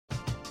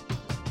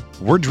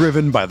We're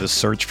driven by the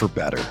search for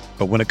better.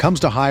 But when it comes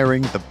to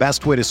hiring, the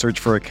best way to search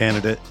for a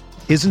candidate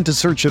isn't to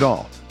search at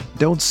all.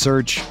 Don't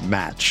search,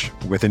 match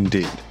with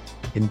Indeed.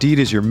 Indeed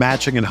is your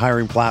matching and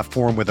hiring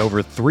platform with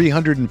over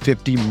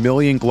 350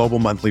 million global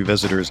monthly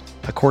visitors,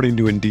 according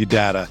to Indeed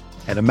data,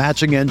 and a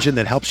matching engine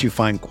that helps you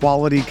find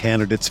quality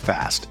candidates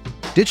fast.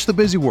 Ditch the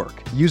busy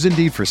work. Use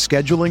Indeed for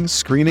scheduling,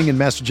 screening, and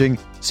messaging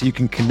so you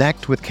can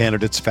connect with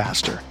candidates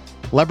faster.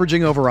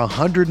 Leveraging over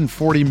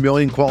 140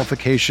 million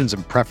qualifications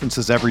and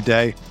preferences every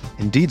day,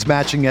 Indeed's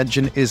matching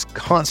engine is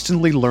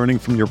constantly learning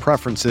from your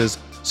preferences,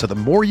 so the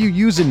more you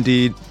use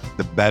Indeed,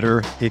 the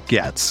better it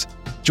gets.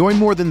 Join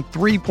more than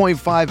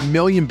 3.5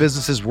 million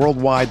businesses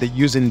worldwide that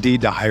use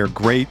Indeed to hire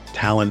great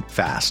talent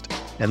fast.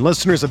 And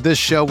listeners of this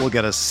show will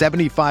get a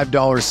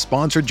 $75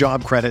 sponsored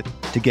job credit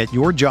to get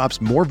your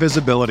jobs more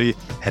visibility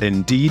at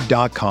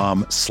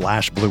Indeed.com/Blue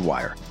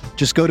Wire.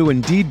 Just go to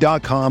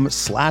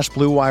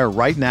Indeed.com/Blue Wire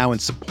right now and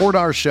support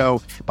our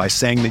show by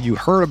saying that you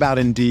heard about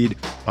Indeed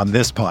on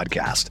this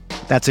podcast.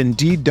 That's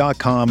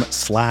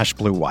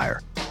Indeed.com/Blue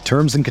Wire.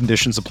 Terms and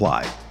conditions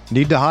apply.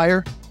 Need to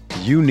hire?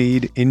 You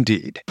need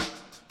Indeed.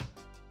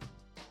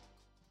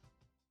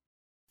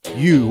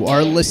 You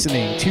are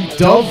listening to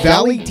Dove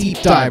Valley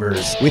Deep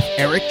Divers with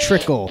Eric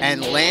Trickle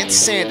and Lance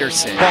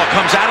Sanderson. Ball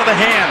comes out of the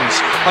hands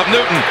of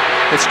Newton.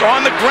 It's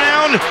on the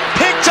ground,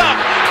 picked up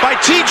by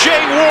T.J.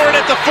 Ward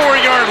at the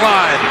 4-yard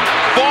line.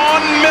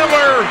 Vaughn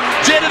Miller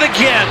did it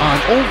again. On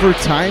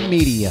Overtime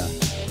Media.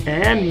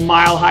 And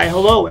mile high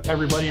hello,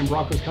 everybody in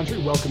Broncos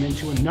country. Welcome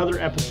into another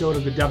episode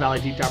of the Dove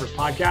Valley Deep Divers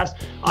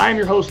podcast. I am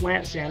your host,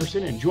 Lance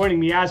Sanderson, and joining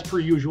me as per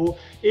usual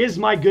is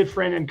my good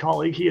friend and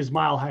colleague. He is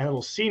Mile High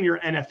Huddle senior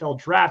NFL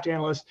draft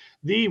analyst,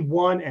 the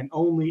one and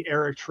only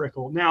Eric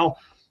Trickle. Now,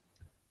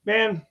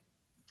 man,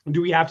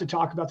 do we have to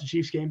talk about the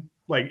Chiefs game?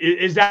 Like,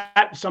 is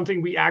that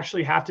something we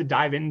actually have to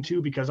dive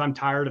into? Because I'm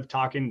tired of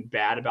talking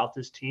bad about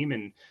this team,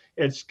 and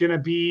it's going to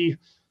be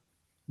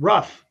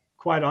rough,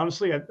 quite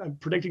honestly. I'm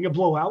predicting a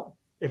blowout,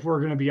 if we're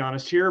going to be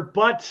honest here,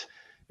 but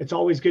it's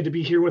always good to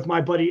be here with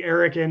my buddy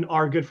Eric and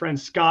our good friend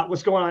Scott.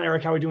 What's going on,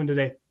 Eric? How are we doing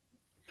today?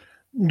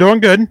 Doing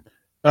good.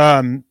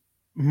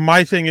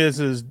 My thing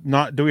is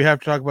not, do we have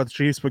to talk about the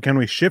Chiefs, but can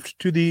we shift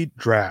to the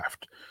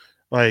draft?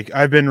 Like,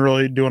 I've been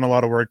really doing a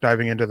lot of work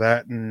diving into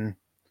that and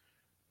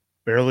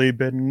barely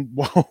been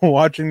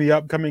watching the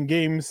upcoming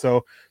games.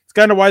 So it's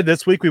kind of why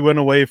this week we went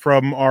away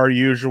from our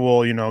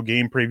usual,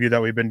 game preview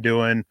that we've been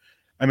doing.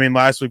 I mean,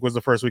 last week was the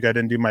first week I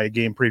didn't do my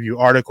game preview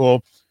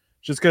article.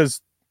 Just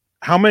because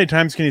how many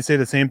times can you say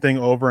the same thing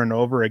over and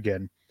over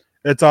again?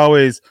 It's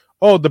always,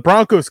 oh, the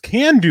Broncos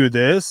can do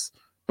this,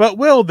 but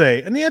will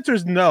they? And the answer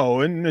is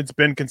no, and it's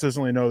been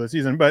consistently no this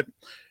season, but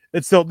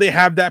it's still, they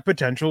have that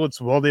potential. It's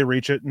will they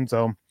reach it? And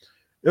so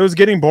it was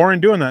getting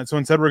boring doing that. So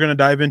instead we're going to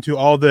dive into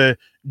all the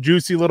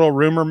juicy little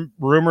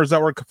rumors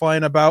that we're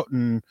flying about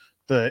and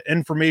the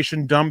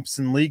information dumps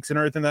and leaks and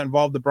everything that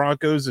involved the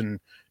Broncos and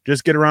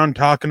just get around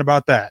talking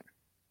about that.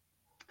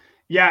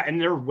 Yeah,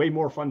 and they're way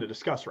more fun to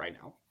discuss right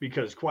now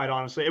because, quite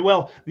honestly,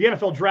 well, the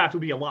NFL draft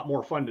would be a lot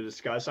more fun to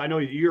discuss. I know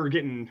you're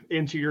getting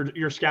into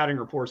your scouting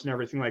reports and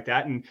everything like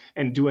that,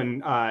 and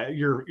doing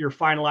your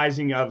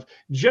finalizing of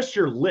just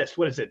your list.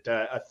 What is it,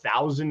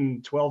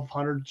 1,000,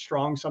 1,200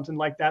 strong, something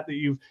like that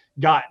you've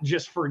got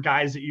just for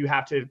guys that you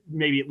have to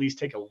maybe at least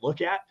take a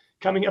look at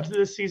coming up to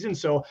this season.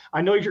 So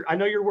I know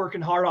you're working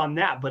hard on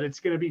that, but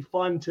it's going to be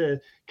fun to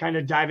kind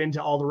of dive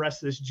into all the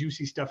rest of this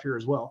juicy stuff here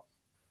as well.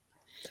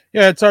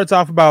 Yeah, it starts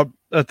off about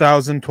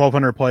 1,000,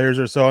 1,200 players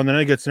or so, and then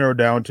it gets narrowed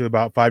down to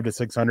about 500 to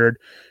 600.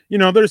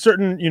 There's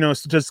certain,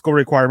 statistical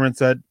requirements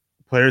that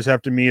players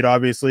have to meet.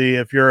 Obviously,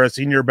 if you're a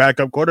senior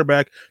backup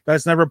quarterback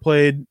that's never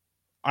played,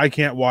 I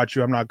can't watch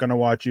you. I'm not going to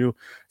watch you.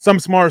 Some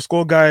smaller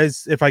school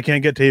guys, if I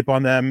can't get tape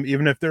on them,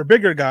 even if they're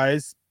bigger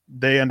guys,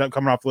 they end up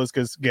coming off the list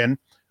because, again,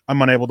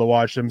 I'm unable to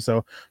watch them.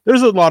 So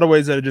there's a lot of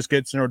ways that it just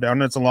gets narrowed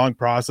down. It's a long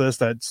process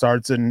that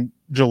starts in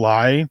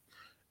July.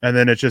 And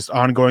then it's just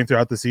ongoing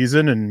throughout the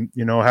season and,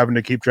 having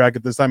to keep track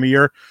at this time of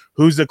year,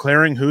 who's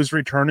declaring, who's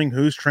returning,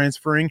 who's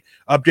transferring,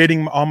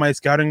 updating all my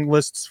scouting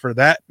lists for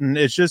that. And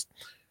it's just,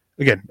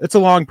 again, it's a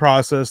long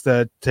process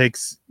that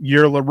takes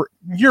year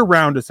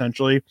round,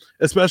 essentially,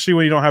 especially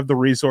when you don't have the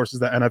resources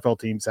that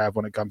NFL teams have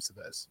when it comes to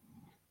this.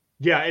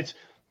 Yeah, it's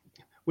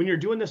when you're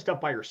doing this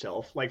stuff by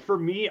yourself. Like for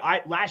me,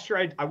 last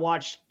year I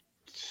watched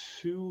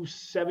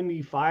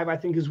 275, I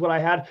think is what I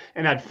had,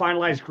 and I'd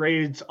finalized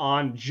grades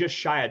on just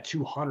shy of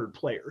 200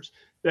 players.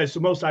 That's the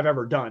most I've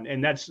ever done.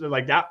 And that's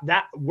like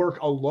that work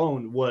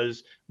alone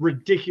was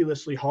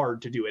ridiculously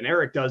hard to do. And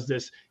Eric does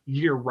this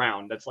year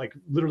round. That's like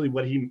literally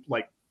what he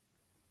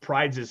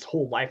prides his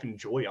whole life and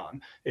joy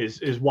on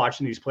is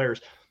watching these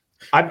players.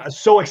 I'm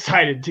so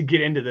excited to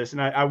get into this,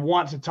 and I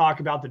want to talk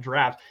about the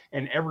draft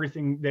and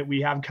everything that we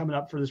have coming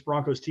up for this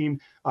Broncos team.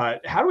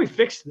 How do we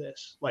fix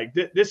this? Like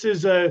this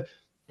is a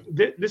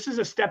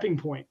stepping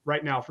point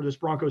right now for this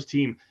Broncos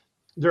team.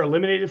 They're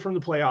eliminated from the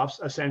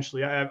playoffs,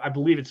 essentially. I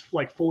believe it's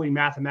like fully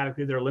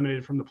mathematically they're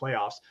eliminated from the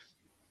playoffs.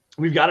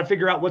 We've got to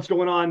figure out what's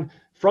going on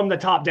from the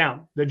top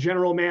down. The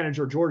general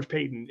manager, George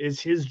Payton, is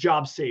his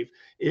job safe?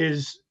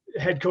 Is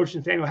head coach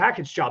Nathaniel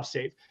Hackett's job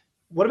safe.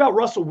 What about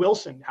Russell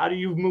Wilson? How do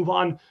you move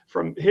on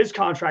from his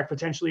contract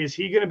potentially? Is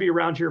he going to be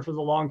around here for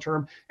the long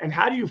term? And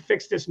how do you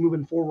fix this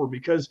moving forward?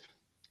 Because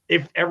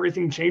if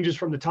everything changes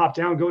from the top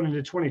down going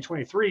into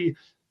 2023,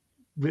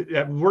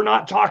 we're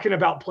not talking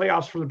about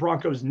playoffs for the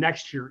Broncos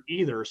next year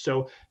either.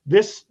 So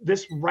this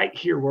right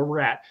here where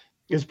we're at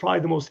is probably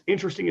the most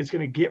interesting it's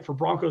going to get for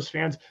Broncos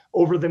fans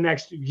over the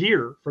next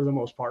year for the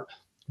most part.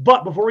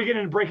 But before we get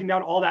into breaking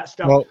down all that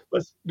stuff,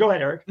 let's go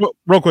ahead, Eric. Well,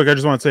 real quick, I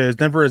just want to say is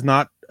Denver is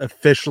not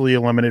officially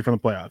eliminated from the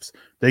playoffs.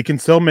 They can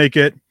still make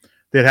it.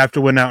 They'd have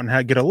to win out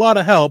and get a lot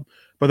of help,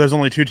 but there's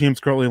only 2 teams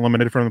currently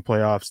eliminated from the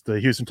playoffs, the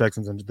Houston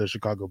Texans and the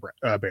Chicago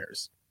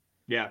Bears.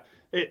 Yeah.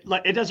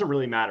 It doesn't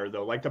really matter,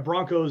 though. Like, the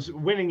Broncos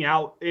winning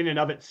out in and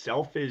of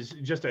itself is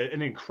just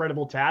an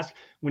incredible task.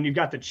 When you've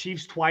got the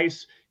Chiefs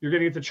twice, you're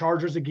going to get the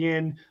Chargers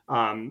again.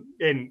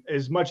 And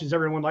as much as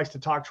everyone likes to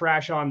talk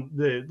trash on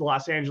the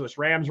Los Angeles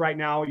Rams right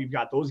now, you've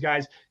got those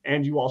guys,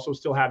 and you also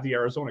still have the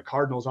Arizona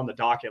Cardinals on the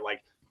docket.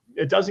 Like,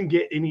 it doesn't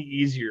get any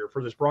easier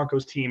for this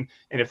Broncos team.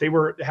 And if they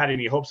had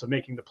any hopes of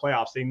making the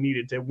playoffs, they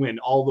needed to win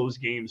all those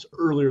games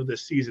earlier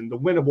this season, the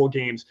winnable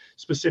games,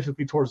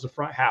 specifically towards the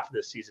front half of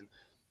this season.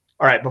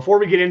 All right, before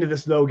we get into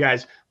this, though,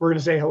 guys, we're going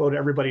to say hello to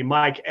everybody.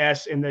 Mike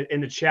S. in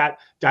the chat.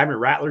 Diamond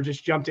Rattler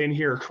just jumped in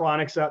here.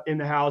 Chronix up in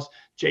the house.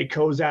 Jay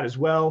Kozat as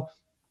well.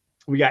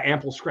 We got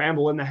Ample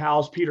Scramble in the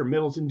house. Peter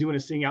Middleton doing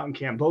his thing out in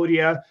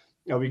Cambodia.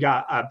 We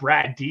got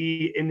Brad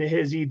D in the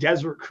hizzy.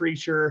 Desert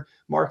Creature.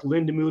 Mark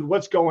Lindemood.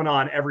 What's going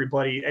on,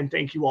 everybody? And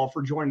thank you all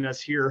for joining us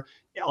here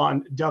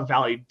on Dove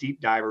Valley Deep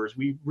Divers.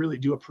 We really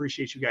do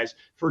appreciate you guys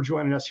for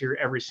joining us here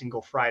every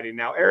single Friday.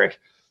 Now, Eric,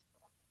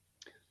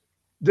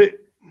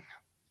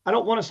 I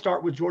don't want to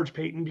start with George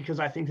Paton because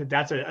I think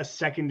that's a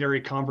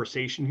secondary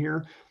conversation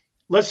here.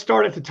 Let's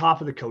start at the top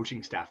of the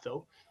coaching staff,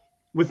 though.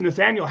 With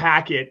Nathaniel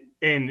Hackett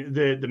and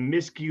the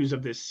miscues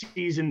of this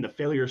season, the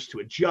failures to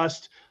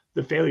adjust,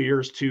 the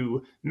failures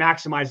to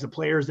maximize the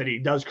players that he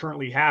does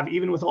currently have,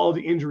 even with all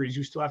the injuries,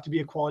 you still have to be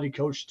a quality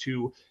coach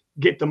to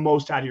get the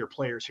most out of your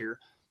players here.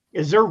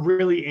 Is there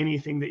really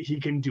anything that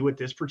he can do at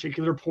this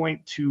particular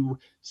point to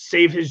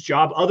save his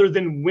job other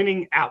than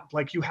winning out?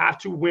 Like, you have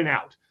to win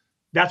out.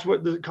 That's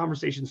what the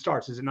conversation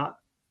starts, is it not?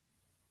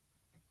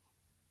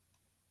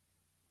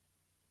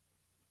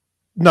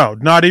 No,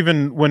 not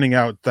even winning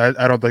out.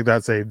 I don't think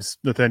that saves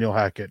Nathaniel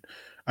Hackett.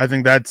 I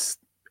think that's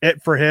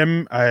it for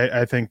him.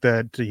 I think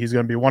that he's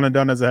going to be one and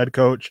done as a head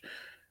coach.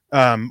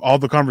 All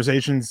the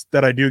conversations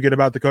that I do get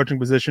about the coaching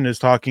position is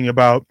talking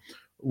about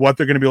what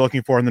they're going to be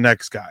looking for in the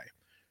next guy.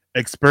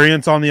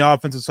 Experience on the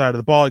offensive side of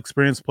the ball,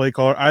 experienced play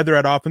caller, either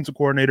at offensive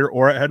coordinator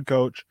or at head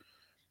coach.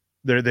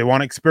 They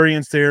want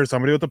experience there,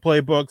 somebody with a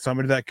playbook,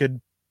 somebody that could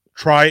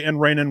try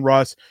and rein in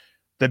Russ.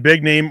 The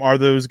big name are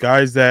those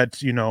guys that,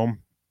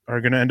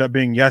 are going to end up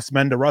being yes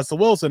men to Russell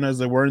Wilson, as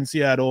they were in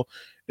Seattle,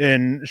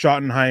 in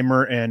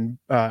Schottenheimer and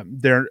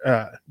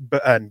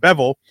and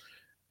Bevel.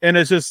 And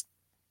it's just,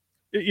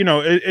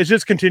 it's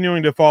just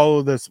continuing to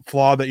follow this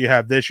flaw that you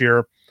have this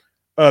year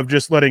of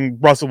just letting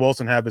Russell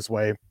Wilson have his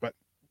way. But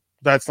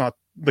that's not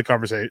the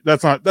conversation.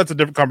 That's a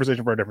different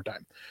conversation for a different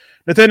time.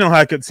 Nathaniel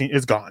Hackett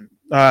is gone.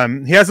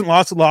 He hasn't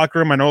lost the locker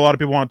room. I know a lot of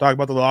people want to talk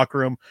about the locker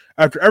room.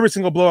 After every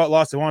single blowout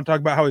loss, they want to talk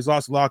about how he's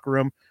lost the locker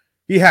room.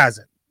 He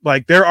hasn't.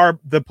 Like,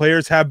 the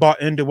players have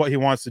bought into what he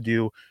wants to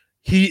do.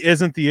 He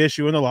isn't the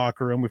issue in the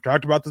locker room. We've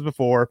talked about this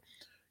before.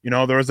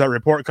 There was that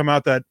report come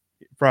out that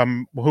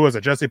from, who was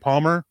it? Jesse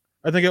Palmer,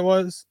 I think it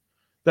was,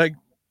 that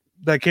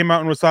came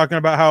out and was talking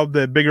about how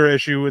the bigger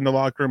issue in the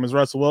locker room is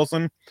Russell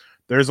Wilson.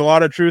 There's a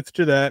lot of truth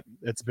to that.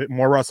 It's a bit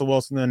more Russell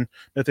Wilson than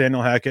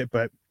Nathaniel Hackett,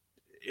 but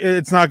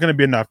it's not going to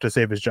be enough to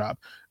save his job.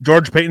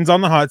 George Paton's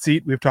on the hot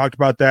seat. We've talked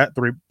about that.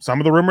 Some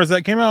of the rumors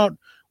that came out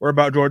were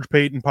about George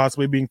Paton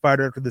possibly being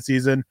fired after the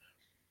season.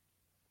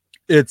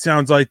 It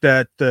sounds like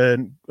that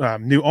the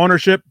new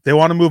ownership, they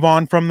want to move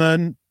on from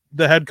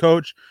the head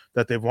coach,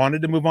 that they've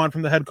wanted to move on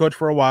from the head coach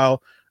for a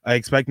while. I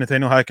expect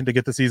Nathaniel Hackett to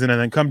get the season, and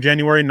then come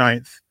January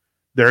 9th,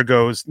 there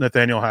goes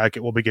Nathaniel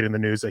Hackett. Will be getting the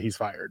news that he's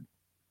fired.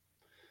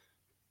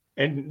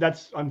 And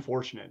that's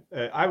unfortunate.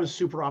 I was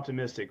super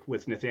optimistic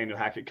with Nathaniel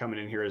Hackett coming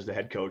in here as the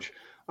head coach,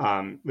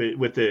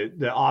 with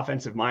the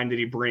offensive mind that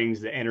he brings,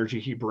 the energy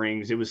he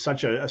brings. It was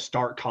such a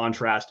stark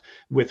contrast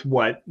with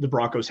what the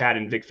Broncos had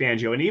in Vic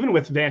Fangio, and even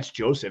with Vance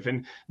Joseph.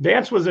 And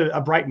Vance was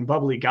a bright and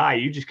bubbly guy.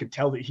 You just could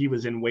tell that he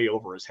was in way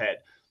over his head.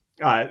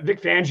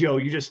 Vic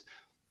Fangio,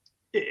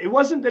 it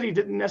wasn't that he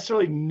didn't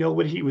necessarily know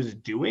what he was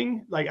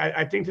doing. Like,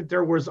 I think that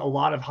there was a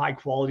lot of high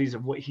qualities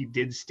of what he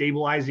did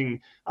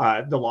stabilizing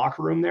the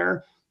locker room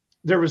there.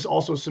 There was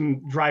also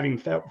some driving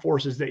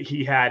forces that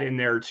he had in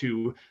there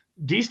to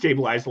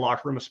destabilize the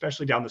locker room,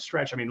 especially down the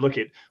stretch. I mean, look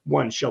at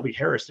one Shelby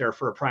Harris there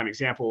for a prime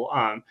example.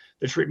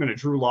 The treatment of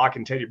Drew Lock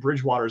and Teddy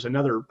Bridgewater is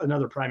another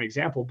prime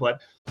example. But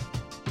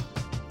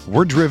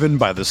we're driven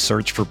by the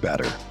search for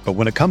better. But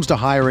when it comes to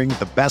hiring,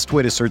 the best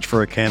way to search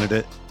for a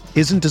candidate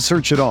isn't to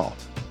search at all.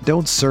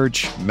 Don't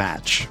search,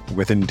 match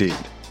with Indeed.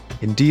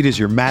 Indeed is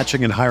your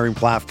matching and hiring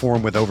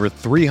platform with over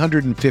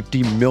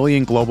 350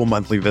 million global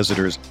monthly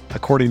visitors,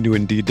 according to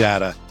Indeed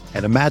data,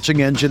 and a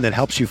matching engine that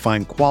helps you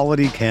find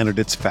quality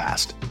candidates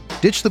fast.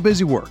 Ditch the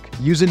busy work.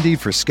 Use Indeed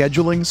for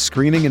scheduling,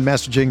 screening, and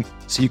messaging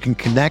so you can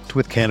connect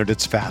with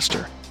candidates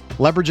faster.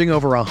 Leveraging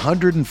over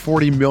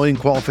 140 million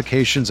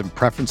qualifications and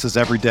preferences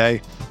every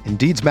day,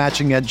 Indeed's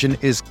matching engine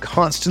is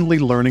constantly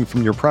learning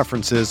from your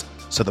preferences,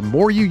 so the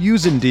more you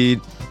use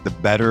Indeed, the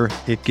better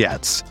it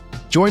gets.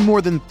 Join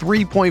more than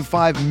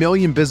 3.5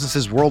 million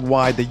businesses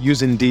worldwide that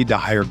use Indeed to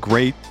hire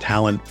great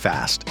talent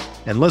fast.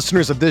 And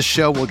listeners of this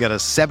show will get a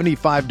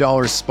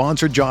 $75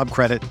 sponsored job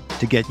credit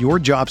to get your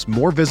jobs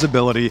more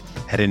visibility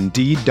at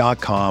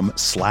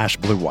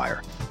Indeed.com/Blue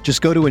Wire.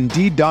 Just go to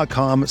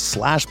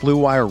Indeed.com/Blue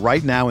Wire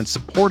right now and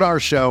support our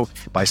show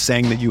by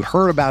saying that you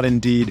heard about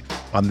Indeed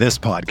on this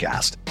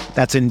podcast.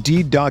 That's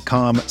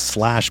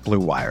Indeed.com/Blue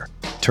Wire.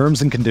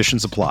 Terms and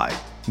conditions apply.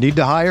 Need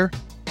to hire?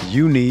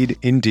 You need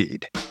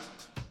Indeed.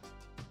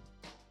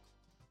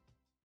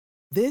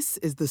 This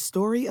is the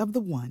story of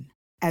the one.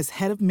 As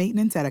head of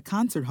maintenance at a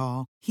concert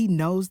hall, he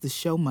knows the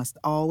show must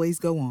always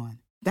go on.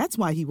 That's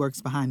why he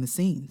works behind the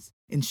scenes,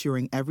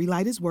 ensuring every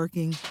light is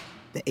working,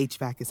 the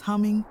HVAC is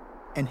humming,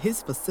 and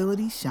his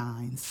facility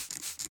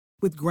shines.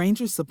 With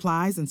Grainger's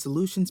supplies and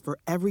solutions for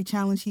every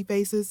challenge he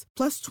faces,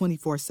 plus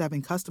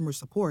 24/7 customer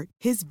support,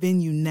 his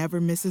venue never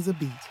misses a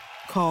beat.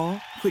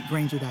 Call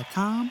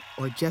quickgrainger.com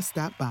or just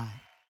stop by.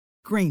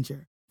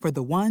 Grainger, for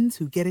the ones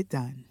who get it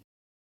done.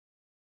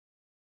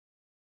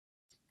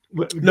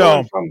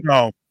 No.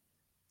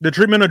 The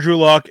treatment of Drew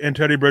Lock and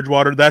Teddy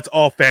Bridgewater, that's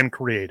all fan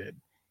created.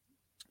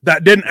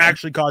 That didn't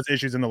actually cause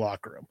issues in the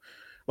locker room.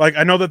 Like,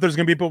 I know that there's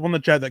going to be people in the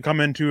chat that come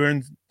into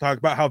and talk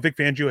about how Vic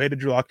Fangio hated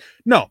Drew Lock.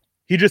 No,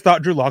 he just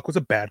thought Drew Lock was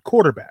a bad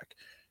quarterback.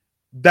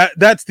 That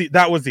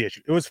was the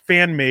issue. It was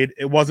fan made.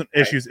 It wasn't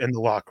issues in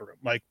the locker room.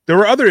 Like, there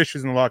were other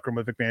issues in the locker room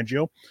with Vic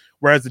Fangio,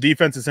 whereas the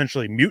defense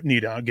essentially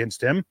mutinied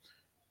against him.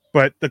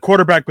 But the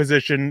quarterback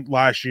position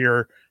last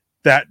year,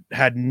 that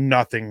had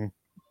nothing.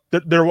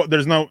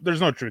 There's no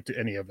truth to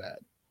any of that.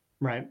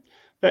 Right.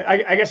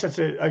 I guess that's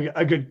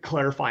a good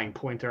clarifying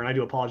point there. And I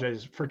do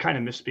apologize for kind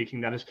of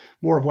misspeaking. That is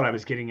more of what I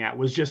was getting at,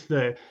 was just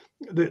the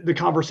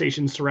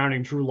conversation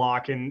surrounding Drew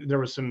Lock. And there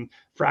was some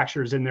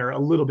fractures in there a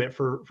little bit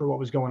for what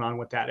was going on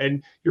with that.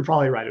 And you're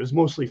probably right. It was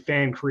mostly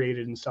fan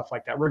created and stuff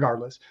like that.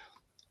 Regardless,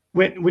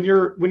 when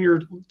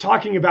you're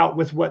talking about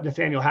with what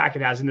Nathaniel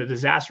Hackett has and the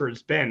disaster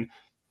it's been,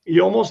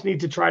 you almost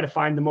need to try to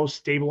find the most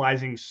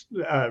stabilizing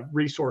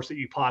resource that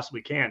you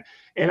possibly can.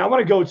 And I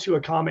want to go to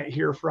a comment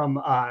here from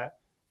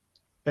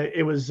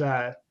it was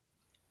dang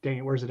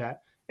it, where's it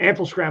at?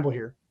 Ample Scramble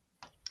here,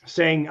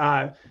 saying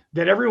that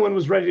everyone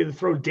was ready to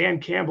throw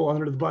Dan Campbell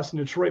under the bus in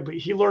Detroit, but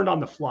he learned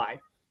on the fly.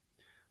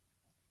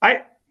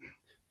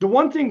 The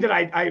one thing that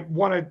I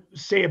want to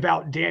say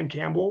about Dan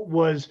Campbell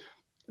was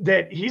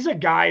that he's a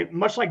guy,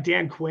 much like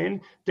Dan Quinn,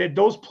 that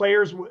those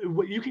players,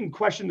 you can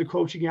question the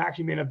coaching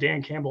acumen of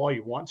Dan Campbell all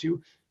you want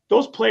to.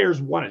 Those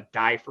players want to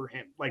die for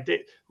him. Like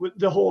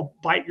the whole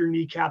bite your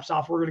kneecaps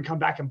off, we're going to come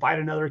back and bite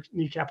another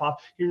kneecap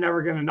off, you're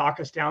never going to knock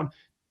us down.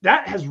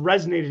 That has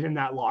resonated in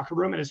that locker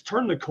room and has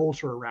turned the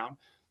culture around.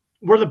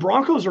 Where the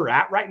Broncos are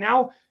at right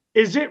now,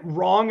 is it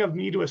wrong of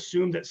me to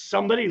assume that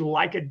somebody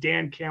like a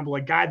Dan Campbell,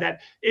 a guy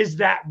that is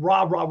that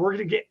rah, we're going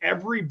to get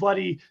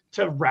everybody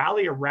to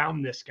rally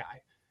around this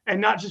guy and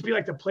not just be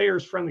like the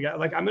players friendly guy.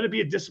 Like, I'm going to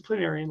be a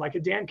disciplinarian like a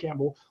Dan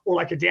Campbell or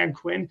like a Dan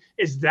Quinn.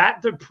 Is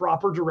that the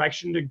proper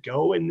direction to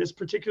go in this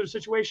particular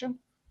situation?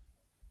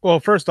 Well,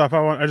 first off,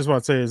 I just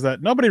want to say is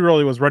that nobody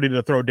really was ready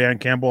to throw Dan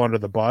Campbell under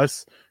the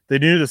bus. They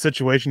knew the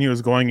situation he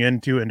was going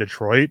into in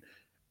Detroit,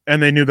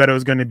 and they knew that it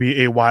was going to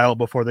be a while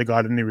before they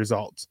got any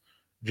results.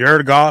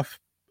 Jared Goff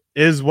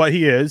is what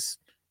he is.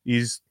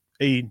 He's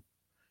a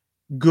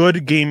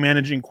good game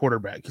managing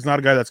quarterback. He's not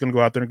a guy that's going to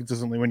go out there and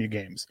consistently win you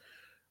games.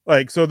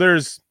 Like, so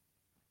there's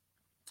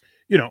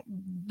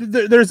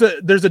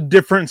a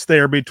difference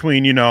there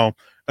between,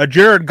 a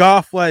Jared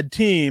Goff led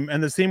team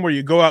and the team where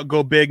you go out,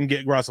 go big and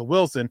get Russell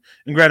Wilson.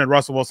 And granted,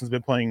 Russell Wilson's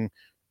been playing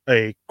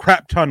a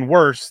crap ton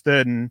worse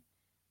than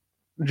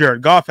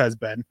Jared Goff has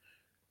been,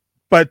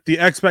 but the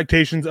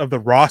expectations of the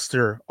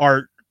roster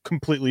are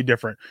completely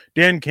different.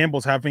 Dan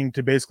Campbell's having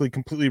to basically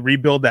completely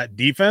rebuild that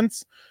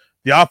defense.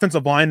 The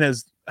offensive line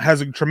has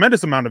a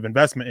tremendous amount of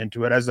investment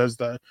into it, as does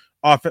the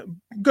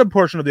good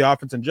portion of the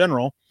offense in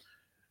general.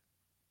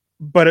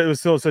 But it was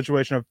still a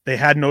situation of they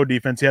had no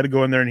defense. He had to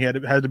go in there and he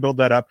had to build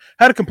that up.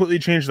 Had to completely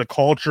change the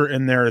culture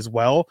in there as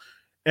well.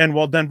 And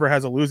while Denver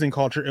has a losing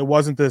culture, it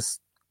wasn't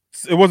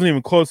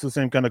even close to the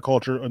same kind of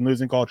culture and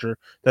losing culture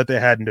that they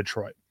had in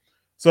Detroit.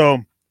 So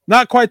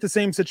not quite the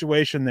same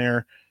situation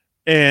there.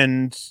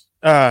 And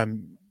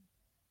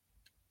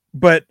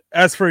but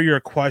as for your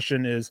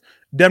question, is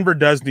Denver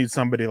does need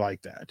somebody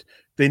like that.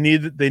 They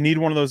need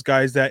one of those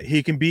guys that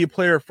he can be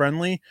player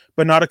friendly,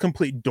 but not a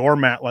complete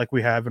doormat like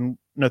we have in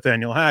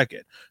Nathaniel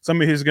Hackett.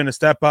 Somebody who's going to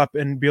step up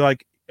and be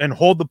like, and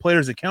hold the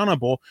players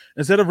accountable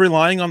instead of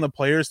relying on the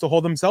players to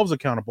hold themselves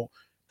accountable.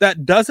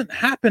 That doesn't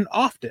happen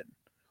often.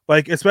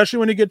 Like, especially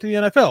when you get to the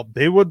NFL,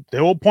 they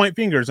will point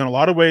fingers. In a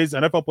lot of ways,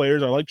 NFL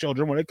players are like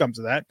children when it comes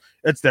to that.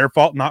 It's their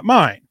fault, not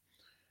mine.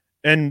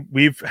 And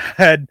we've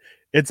had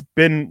it's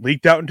been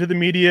leaked out into the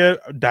media,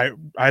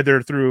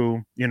 either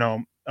through,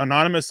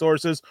 anonymous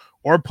sources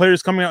or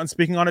players coming out and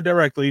speaking on it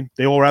directly.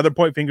 They will rather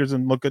point fingers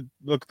and look at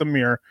the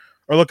mirror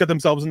or look at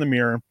themselves in the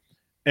mirror.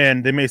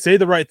 And they may say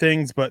the right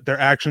things, but their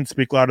actions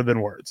speak louder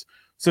than words.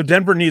 So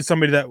Denver needs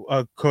somebody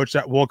a coach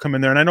that will come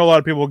in there. And I know a lot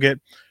of people get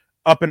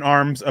up in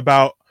arms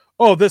about,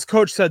 oh, this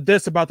coach said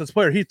this about this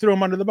player. He threw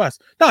him under the bus.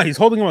 No, he's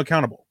holding him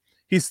accountable.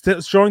 He's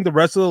showing the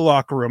rest of the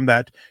locker room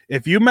that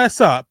if you mess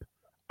up,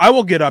 I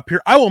will get up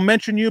here. I will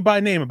mention you by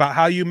name about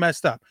how you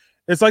messed up.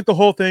 It's like the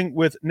whole thing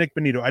with Nick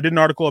Benito. I did an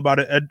article about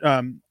it.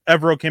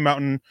 Evero came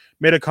out and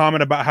made a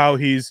comment about how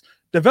he's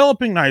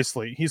developing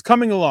nicely. He's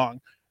coming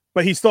along,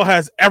 but he still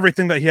has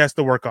everything that he has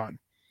to work on.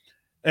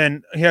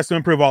 And he has to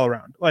improve all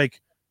around.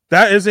 Like,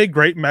 that is a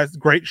great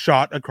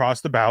shot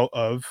across the bow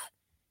of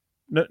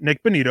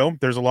Nick Benito.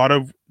 There's a lot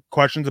of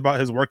questions about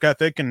his work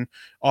ethic and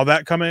all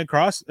that coming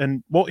across.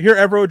 And well, here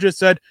Evero just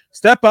said,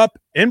 step up,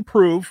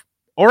 improve,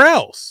 or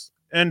else.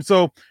 And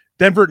so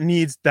Denver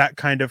needs that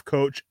kind of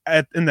coach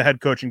in the head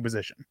coaching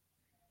position.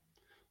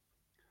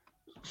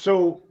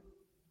 So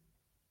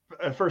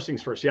first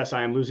things first, yes,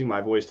 I am losing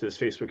my voice to this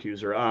Facebook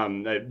user.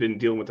 I've been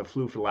dealing with the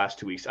flu for the last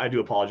 2 weeks. I do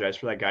apologize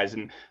for that, guys.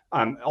 And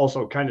I'm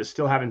also kind of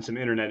still having some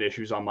internet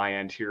issues on my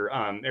end here.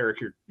 Eric,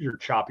 you're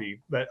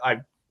choppy, but I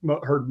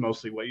heard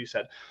mostly what you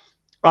said.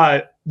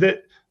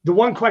 The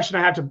one question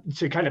I have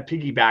to kind of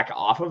piggyback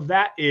off of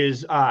that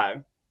is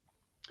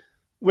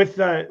with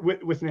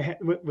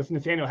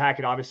Nathaniel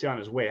Hackett obviously on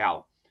his way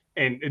out,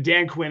 and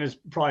Dan Quinn is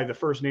probably the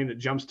first name that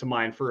jumps to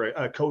mind for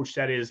a coach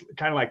that is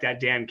kind of like that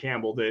Dan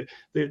Campbell, the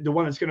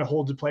one that's going to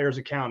hold the players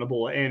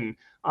accountable and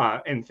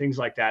things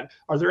like that.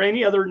 Are there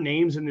any other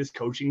names in this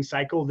coaching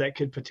cycle that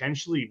could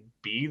potentially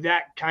be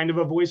that kind of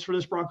a voice for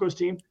this Broncos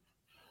team?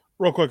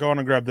 Real quick, I want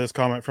to grab this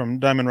comment from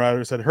Diamond Rider,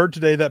 who said, heard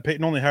today that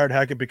Peyton only hired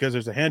Hackett because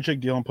there's a handshake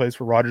deal in place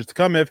for Rodgers to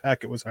come if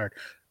Hackett was hired.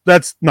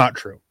 That's not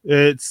true.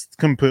 It's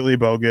completely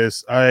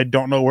bogus. I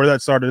don't know where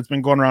that started. It's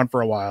been going around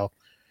for a while.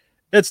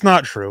 It's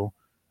not true.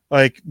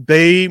 Like,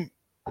 they,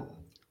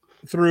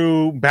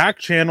 through back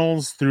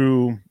channels,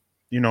 through,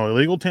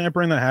 illegal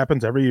tampering that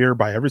happens every year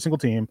by every single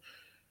team,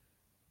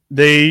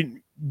 they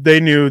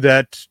knew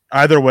that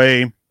either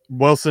way,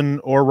 Wilson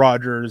or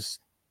Rodgers,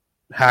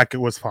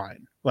 Hackett was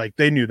fine. Like,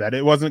 they knew that.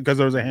 It wasn't because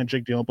there was a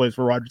handshake deal in place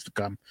for Rodgers to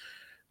come.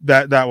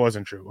 That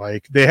wasn't true.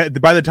 Like,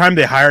 by the time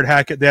they hired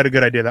Hackett, they had a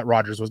good idea that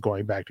Rodgers was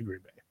going back to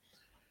Green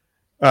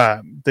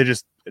Bay. They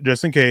just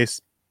in case,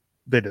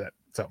 they did that.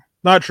 So,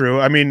 not true.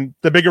 I mean,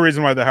 the bigger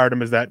reason why they hired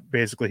him is that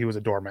basically he was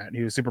a doormat.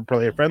 He was super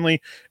player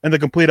friendly and the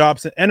complete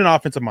opposite, and an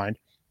offensive mind,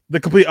 the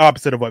complete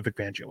opposite of what Vic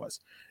Fangio was.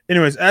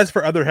 Anyways, as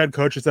for other head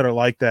coaches that are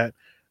like that,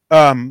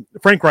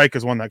 Frank Reich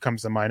is one that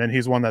comes to mind, and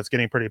he's one that's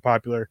getting pretty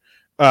popular.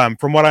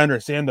 From what I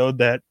understand, though,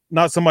 that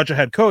not so much a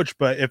head coach,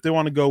 but if they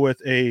want to go with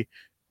a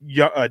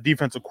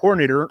defensive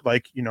coordinator,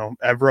 like,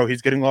 Evero,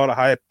 he's getting a lot of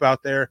hype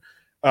out there.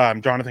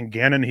 Jonathan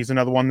Gannon, he's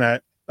another one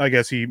that I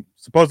guess he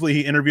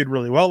interviewed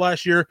really well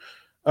last year.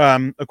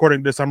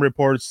 According to some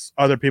reports,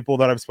 other people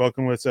that I've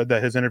spoken with said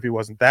that his interview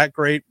wasn't that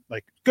great,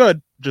 like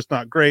good, just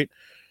not great.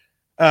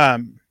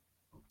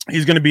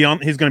 He's going to be on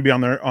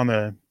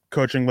the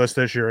coaching list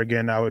this year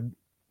again. I would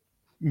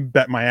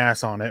bet my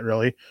ass on it,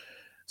 really.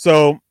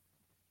 So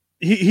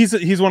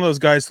he's one of those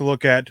guys to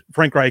look at.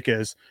 Frank Reich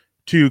is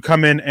to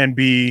come in and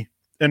be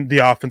the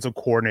offensive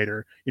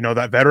coordinator,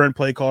 that veteran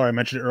play caller I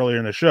mentioned earlier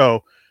in the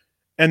show.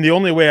 And the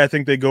only way I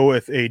think they go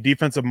with a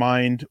defensive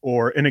mind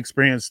or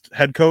inexperienced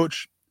head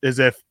coach is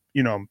if,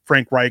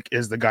 Frank Reich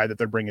is the guy that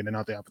they're bringing in,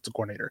 not the offensive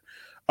coordinator.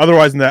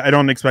 Otherwise than that, I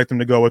don't expect them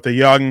to go with a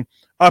young,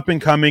 up and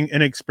coming,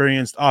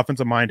 inexperienced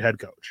offensive mind head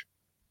coach.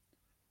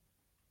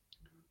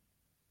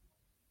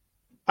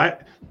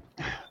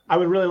 I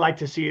would really like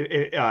to see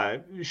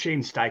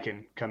Shane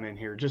Steichen come in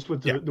here, just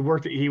with the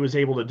work that he was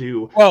able to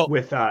do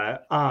with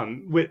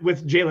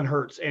Jalen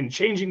Hurts and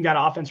changing that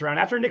offense around.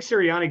 After Nick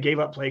Sirianni gave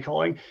up play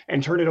calling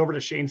and turned it over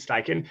to Shane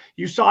Steichen,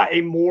 you saw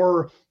a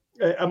more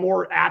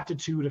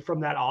aptitude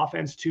from that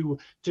offense to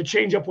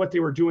change up what they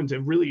were doing to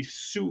really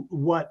suit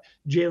what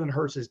Jalen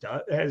Hurts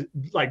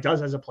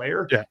does as a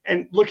player. Yeah.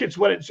 And look at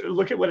what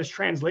it's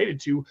translated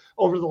to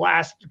over the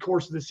last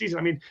course of the season.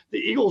 I mean, the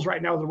Eagles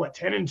right now, they're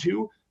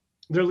 10-2.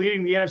 They're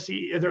leading the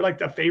NFC. They're like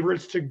the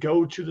favorites to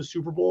go to the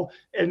Super Bowl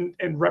and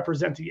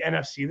represent the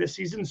NFC this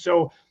season.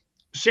 So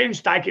Shane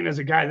Steichen is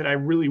a guy that I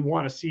really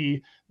want to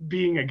see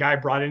being a guy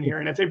brought in here.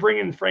 And if they bring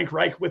in Frank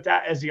Reich with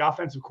that as the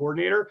offensive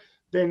coordinator,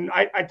 then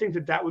I think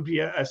that would be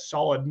a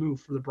solid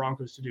move for the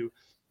Broncos to do.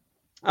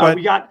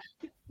 We got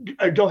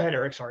go ahead,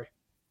 Eric. Sorry.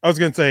 I was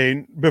going to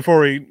say,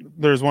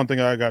 there's one thing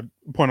I got to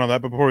point on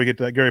that, but before we get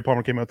to that, Gary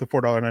Palmer came out with the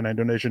 $4.99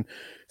 donation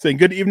saying,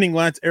 good evening,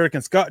 Lance, Eric,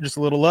 and Scott. Just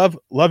a little love.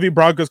 Love you,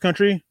 Broncos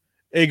country.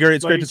 Hey, Gary,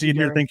 it's great to see you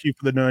here. Thank you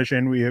for the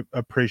donation. We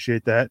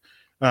appreciate that.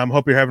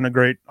 Hope you're having a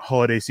great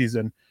holiday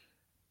season.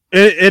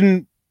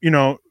 Shane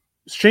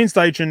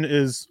Steichen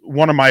is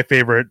one of my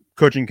favorite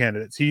coaching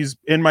candidates. He's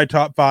in my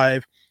top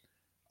 5.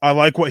 I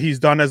like what he's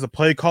done as a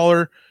play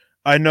caller.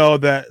 I know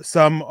that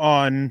some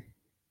on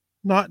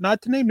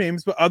not to name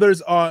names, but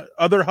others,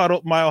 other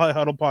Mile High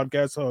Huddle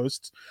podcast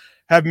hosts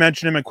have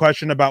mentioned him a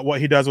question about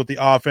what he does with the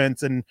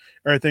offense and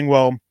everything.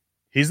 Well,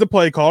 he's the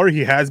play caller.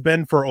 He has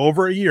been for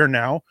over a year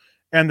now.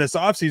 And this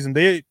offseason,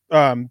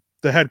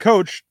 the head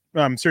coach,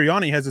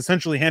 Sirianni, has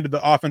essentially handed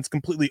the offense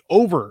completely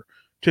over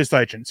to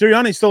Steichen.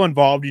 Sirianni's still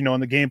involved, in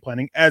the game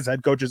planning, as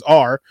head coaches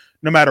are.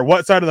 No matter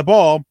what side of the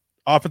ball,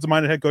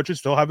 offensive-minded head coaches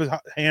still have his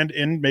hand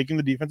in making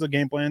the defensive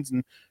game plans,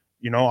 and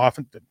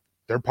often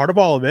they're part of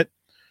all of it.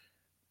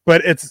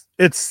 But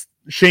it's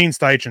Shane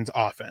Steichen's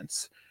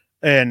offense,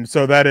 and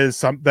so that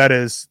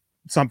is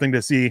something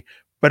to see.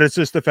 But it's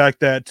just the fact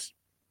that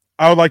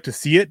I would like to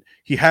see it.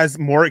 He has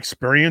more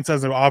experience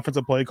as an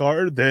offensive play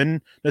caller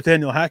than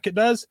Nathaniel Hackett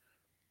does.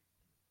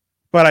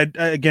 But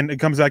again, it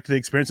comes back to the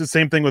experience. The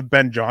same thing with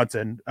Ben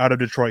Johnson out of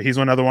Detroit. He's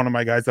another one of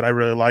my guys that I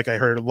really like. I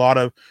heard a lot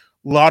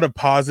of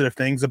positive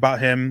things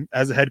about him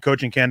as a head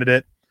coaching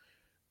candidate.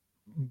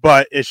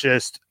 But it's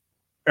just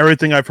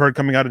everything I've heard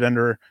coming out of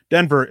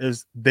Denver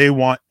is they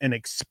want an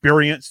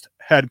experienced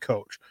head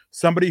coach,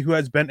 somebody who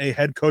has been a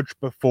head coach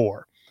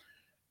before.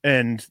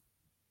 And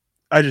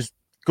I just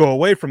go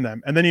away from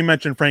them. And then you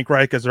mentioned Frank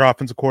Reich as their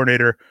offensive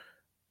coordinator.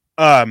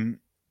 Steichen,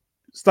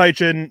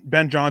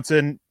 Ben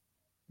Johnson.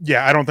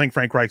 Yeah, I don't think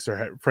Frank Reich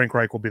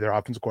will be their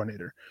offensive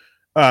coordinator.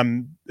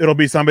 It'll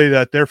be somebody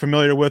that they're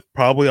familiar with,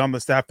 probably on the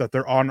staff that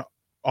they're on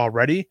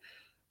already.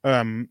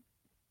 They're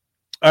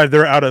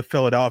out of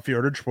Philadelphia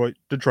or Detroit,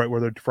 where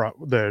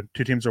the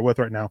two teams are with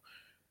right now.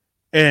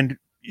 And,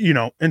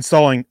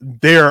 installing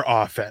their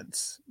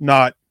offense,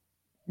 not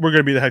we're going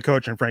to be the head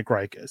coach and Frank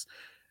Reich is.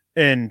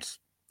 And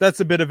that's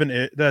a bit of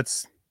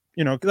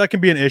that can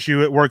be an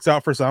issue. It works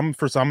out for some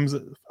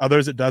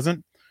others it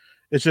doesn't.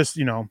 It's just,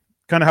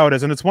 kind of how it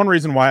is. And it's one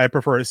reason why I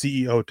prefer a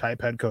CEO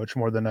type head coach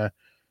more than a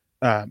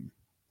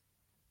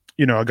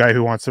guy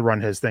who wants to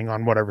run his thing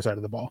on whatever side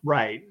of the ball.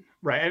 Right.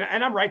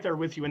 And I'm right there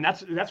with you. And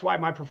that's why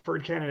my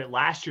preferred candidate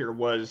last year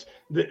was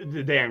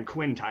the Dan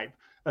Quinn type,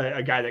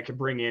 a guy that could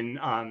bring in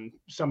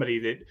somebody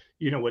that,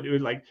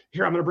 would like,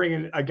 here, I'm going to bring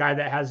in a guy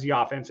that has the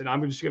offense and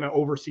I'm just going to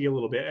oversee a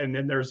little bit. And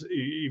then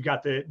you've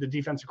got the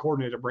defensive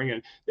coordinator to bring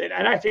in.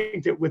 And I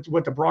think that with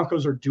what the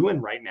Broncos are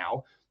doing right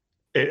now,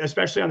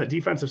 especially on the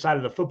defensive side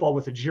of the football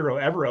with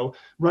Ejiro Evero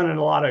running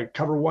a lot of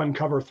cover 1,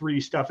 cover 3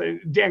 stuff.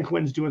 Dan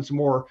Quinn's doing some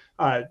more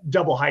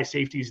double high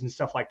safeties and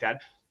stuff like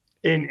that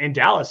in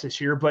Dallas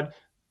this year. But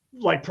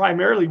like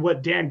primarily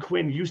what Dan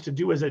Quinn used to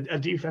do as a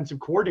defensive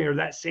coordinator,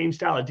 that same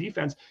style of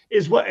defense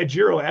is what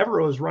Ejiro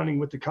Evero is running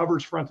with the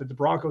coverage front that the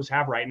Broncos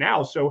have right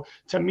now. So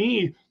to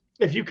me,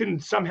 if you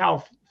can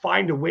somehow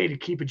find a way to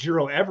keep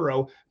Ejiro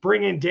Evero,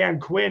 bring in Dan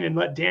Quinn and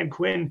let Dan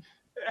Quinn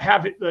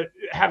have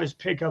his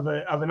pick of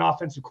an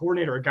offensive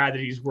coordinator, a guy that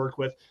he's worked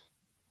with.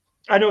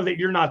 I know that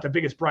you're not the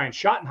biggest Brian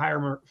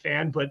Schottenheimer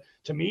fan, but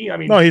to me, I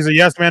mean, no, he's a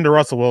yes man to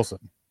Russell Wilson.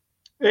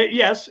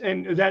 Yes,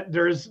 and that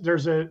there's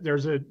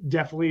a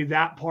definitely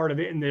that part of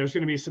it, and there's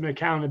going to be some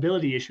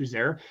accountability issues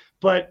there.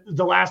 But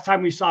the last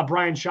time we saw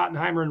Brian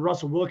Schottenheimer and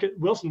Russell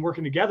Wilson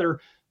working together,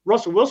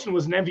 Russell Wilson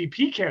was an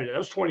MVP candidate. That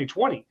was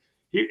 2020.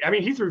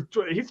 He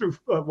threw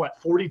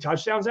 40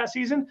 touchdowns that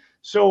season.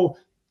 So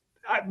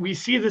we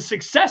see the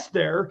success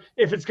there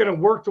if it's going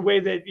to work the way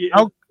that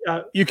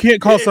you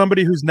can't call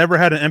somebody who's never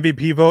had an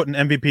MVP vote an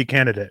MVP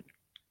candidate.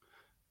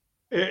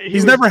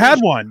 He's never had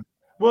one.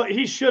 Well,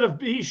 he should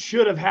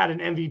have had an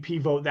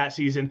MVP vote that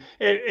season.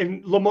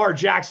 And Lamar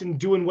Jackson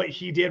doing what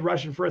he did,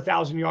 rushing for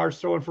 1,000 yards,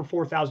 throwing for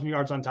 4,000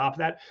 yards on top of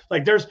that.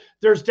 Like there's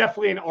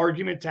definitely an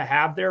argument to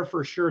have there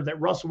for sure that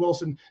Russell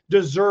Wilson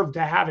deserved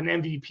to have an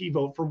MVP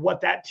vote for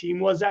what that team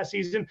was that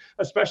season,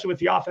 especially with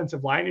the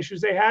offensive line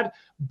issues they had.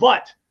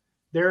 But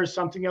there is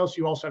something else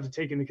you also have to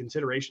take into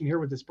consideration here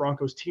with this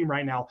Broncos team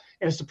right now,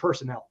 and it's the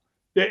personnel.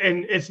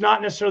 And it's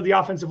not necessarily the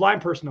offensive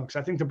line personnel, because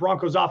I think the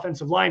Broncos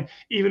offensive line,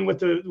 even with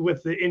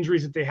the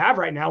injuries that they have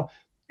right now,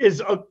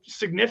 is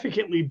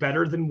significantly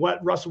better than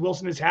what Russell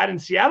Wilson has had in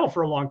Seattle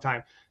for a long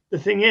time. The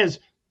thing is,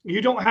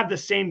 you don't have the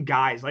same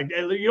guys. Like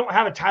you don't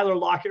have a Tyler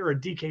Lockett or a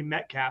DK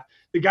Metcalf,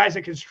 the guys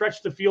that can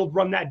stretch the field,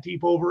 run that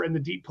deep over in the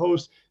deep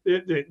post,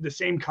 the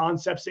same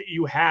concepts that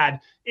you had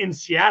in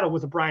Seattle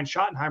with a Brian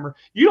Schottenheimer.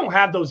 You don't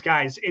have those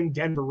guys in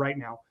Denver right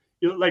now.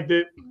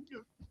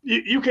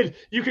 You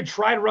could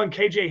try to run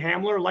KJ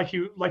Hamler like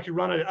you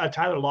run a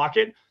Tyler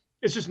Lockett.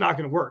 It's just not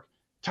going to work.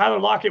 Tyler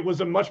Lockett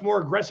was a much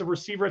more aggressive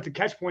receiver at the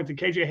catch point than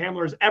KJ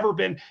Hamler has ever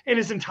been in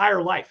his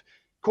entire life.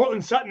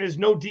 Cortland Sutton is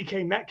no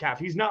DK Metcalf.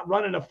 He's not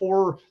running a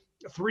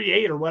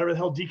 4.38 or whatever the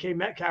hell DK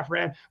Metcalf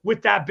ran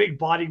with that big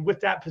body, with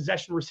that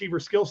possession receiver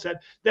skill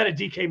set that a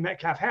DK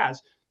Metcalf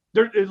has.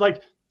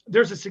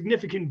 There's a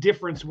significant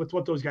difference with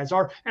what those guys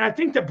are. And I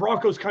think that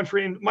Broncos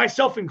country, and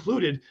myself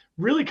included,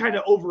 really kind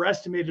of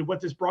overestimated what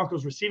this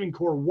Broncos receiving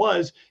core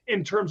was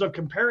in terms of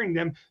comparing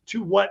them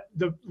to what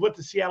the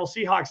Seattle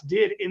Seahawks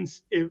did in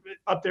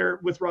up there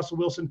with Russell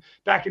Wilson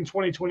back in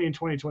 2020 and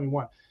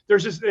 2021.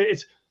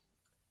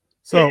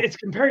 It's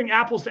comparing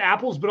apples to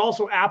apples, but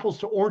also apples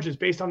to oranges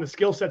based on the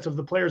skill sets of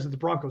the players that the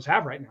Broncos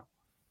have right now.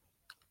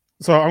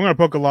 So I'm going to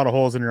poke a lot of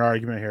holes in your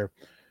argument here.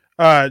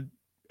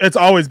 it's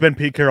always been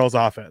Pete Carroll's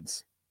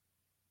offense.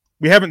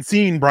 We haven't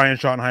seen Brian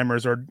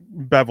Schottenheimer's or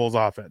Bevel's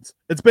offense.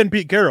 It's been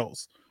Pete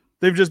Carroll's.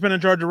 They've just been in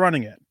charge of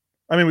running it.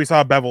 I mean, we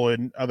saw Bevel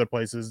in other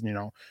places,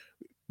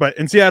 but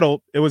in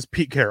Seattle, it was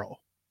Pete Carroll.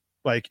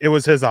 Like, it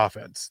was his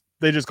offense.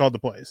 They just called the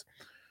plays.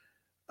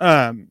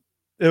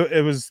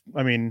 It was,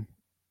 I mean,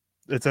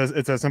 it's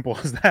as simple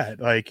as that.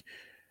 Like,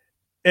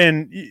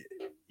 and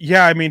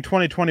yeah, I mean,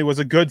 2020 was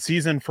a good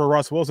season for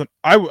Russ Wilson.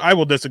 I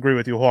will disagree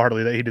with you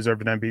wholeheartedly that he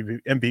deserved an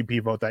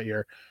MVP vote that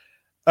year.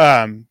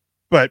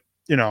 But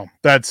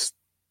that's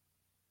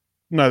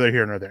neither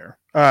here nor there.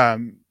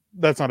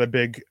 That's not a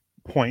big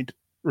point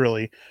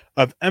really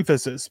of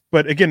emphasis,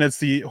 but again, it's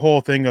the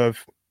whole thing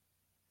of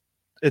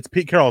it's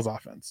Pete Carroll's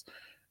offense.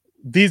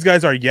 These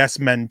guys are yes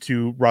men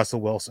to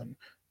Russell Wilson.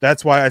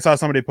 That's why I saw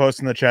somebody post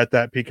in the chat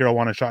that Pete Carroll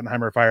wanted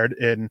Schottenheimer fired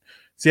in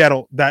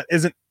Seattle. That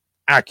isn't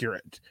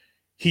accurate.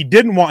 He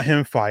didn't want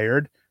him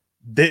fired.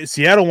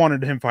 Seattle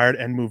wanted him fired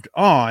and moved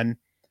on.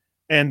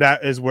 And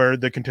that is where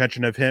the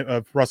contention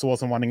of Russell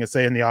Wilson wanting a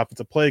say in the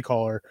offensive play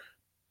caller,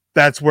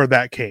 that's where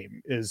that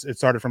came. It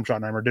started from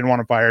Schottenheimer. Didn't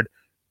want him fired.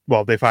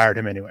 Well, they fired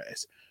him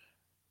anyways.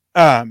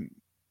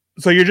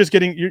 So you're just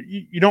getting,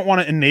 you don't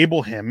want to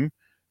enable him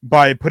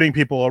by putting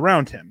people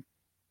around him.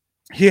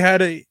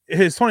 His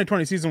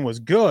 2020 season was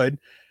good,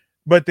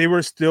 but they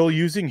were still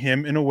using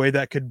him in a way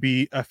that could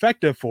be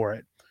effective for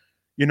it.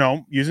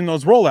 Using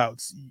those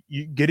rollouts,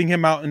 getting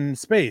him out in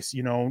space,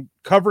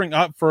 covering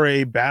up for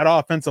a bad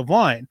offensive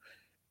line.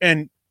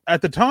 And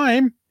at the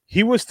time,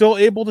 he was still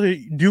able to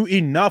do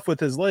enough with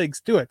his legs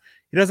to it.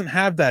 He doesn't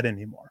have that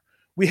anymore.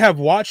 We have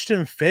watched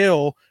him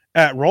fail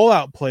at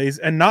rollout plays,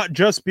 and not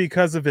just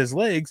because of his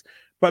legs,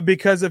 but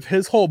because of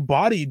his whole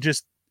body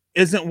just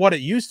isn't what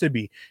it used to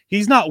be.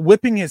 He's not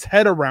whipping his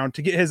head around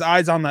to get his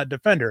eyes on that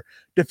defender.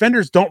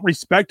 Defenders don't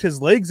respect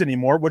his legs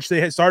anymore, which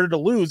they had started to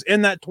lose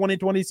in that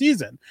 2020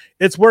 season.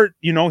 It's where,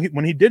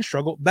 when he did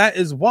struggle, that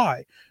is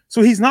why.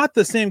 So he's not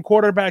the same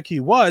quarterback he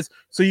was.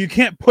 So you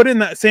can't put in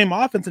that same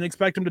offense and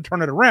expect him to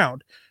turn it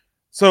around.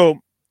 So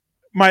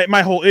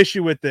my whole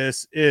issue with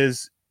this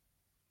is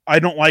I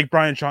don't like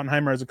Brian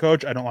Schottenheimer as a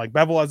coach. I don't like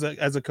Bevel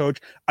as a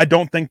coach. I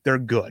don't think they're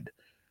good.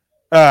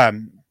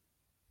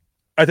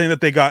 I think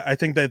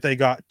that they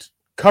got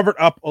covered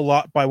up a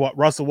lot by what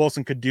Russell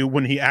Wilson could do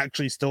when he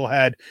actually still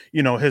had,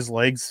 his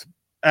legs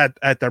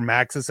at their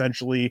max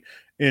essentially.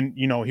 And,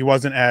 he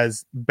wasn't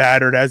as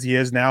battered as he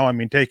is now. I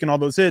mean, taking all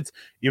those hits,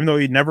 even though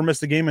he never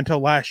missed a game until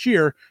last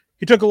year,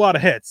 he took a lot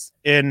of hits,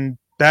 and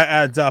that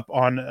adds up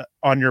on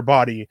your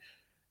body.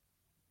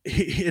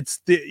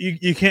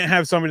 You can't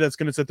have somebody that's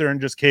going to sit there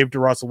and just cave to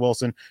Russell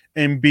Wilson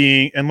and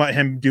let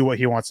him do what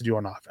he wants to do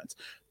on offense.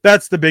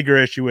 That's the bigger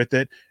issue with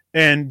it.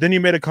 And then you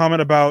made a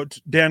comment about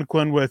Dan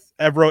Quinn with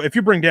Evero. If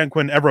you bring Dan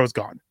Quinn, Evero's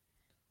gone.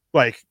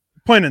 Like,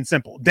 plain and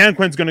simple. Dan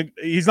Quinn's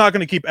he's not going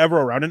to keep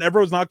Evero around, and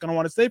Evero's not going to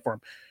want to stay for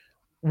him.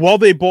 While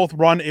they both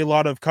run a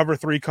lot of cover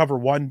 3, cover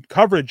 1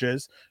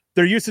 coverages,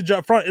 their usage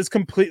up front is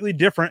completely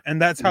different,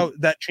 and that's how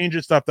that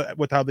changes stuff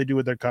with how they do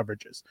with their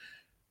coverages.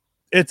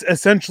 It's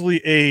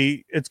essentially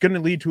it's going to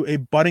lead to a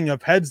butting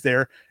of heads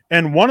there,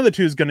 and one of the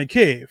two is going to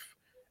cave.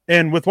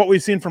 And with what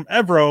we've seen from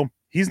Evero,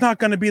 he's not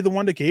going to be the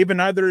one to cave, and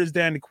neither is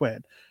Dan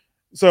Quinn.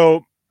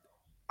 So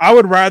I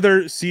would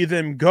rather see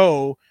them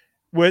go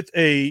with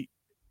a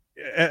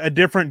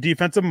different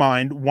defensive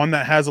mind, one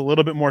that has a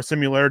little bit more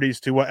similarities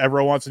to what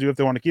Evero wants to do if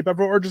they want to keep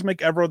Evero, or just make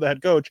Evero the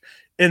head coach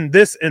in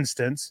this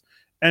instance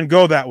and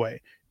go that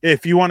way.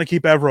 If you want to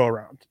keep Evero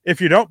around,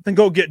 if you don't, then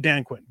go get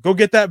Dan Quinn. Go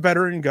get that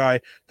veteran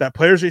guy that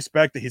players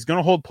respect, that he's going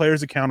to hold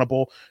players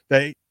accountable,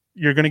 that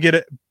you're going to get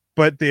it.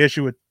 But the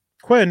issue with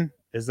Quinn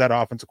is that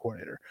offensive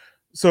coordinator.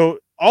 So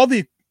all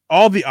the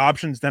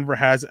options Denver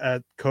has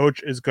at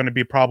coach is going to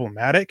be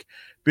problematic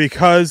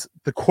because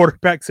the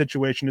quarterback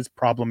situation is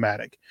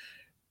problematic.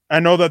 I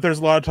know that there's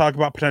a lot of talk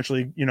about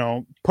potentially,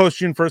 post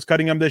June 1st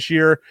cutting him this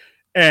year,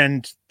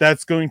 and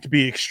that's going to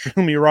be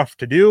extremely rough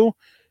to do.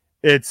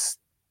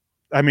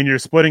 You're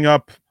splitting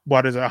up,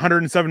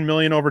 $107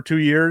 million over 2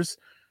 years.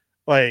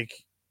 Like,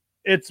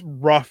 it's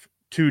rough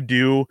to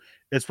do.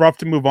 It's rough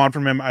to move on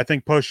from him. I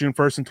think post June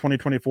 1st in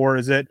 2024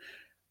 is it.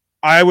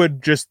 I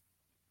would just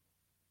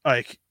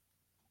I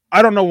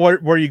don't know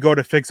where you go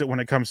to fix it when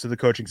it comes to the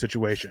coaching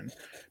situation,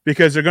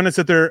 because they're going to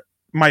sit there.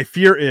 My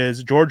fear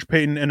is George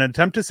Paton, in an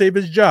attempt to save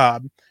his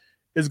job,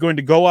 is going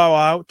to go all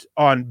out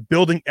on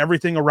building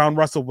everything around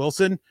Russell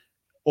Wilson,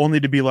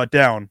 only to be let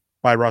down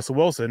by Russell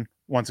Wilson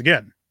once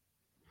again.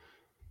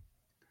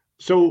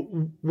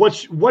 So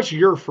what's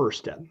your first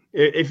step?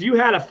 If you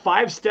had a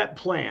 5-step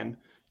plan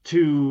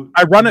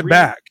I run it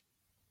back.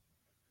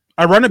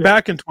 I run it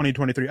back in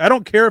 2023. I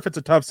don't care if it's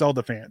a tough sell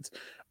to fans.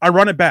 I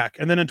run it back.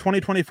 And then in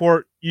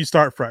 2024, you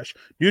start fresh.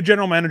 New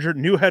general manager,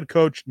 new head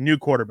coach, new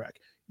quarterback.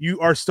 You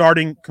are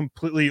starting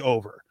completely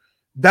over.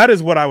 That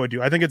is what I would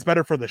do. I think it's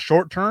better for the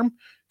short term,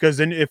 because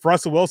then if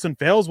Russell Wilson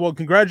fails, well,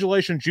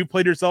 congratulations. You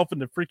played yourself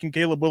into freaking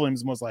Caleb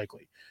Williams, most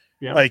likely.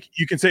 Yeah. Like,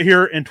 you can sit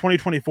here in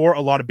 2024,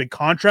 a lot of big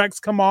contracts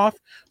come off,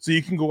 so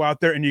you can go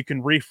out there and you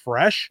can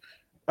refresh.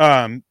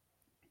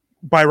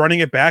 by running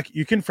it back,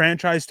 you can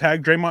franchise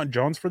tag Draymond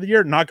Jones for the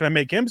year. Not going to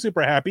make him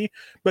super happy,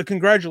 but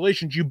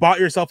congratulations, you bought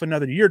yourself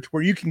another year to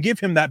where you can give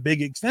him that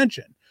big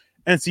extension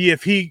and see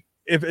if he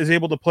is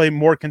able to play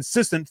more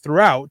consistent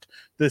throughout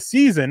the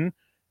season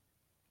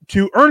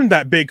to earn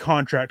that big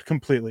contract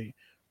completely.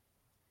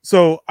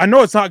 So I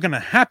know it's not going to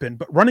happen,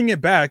 but running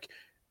it back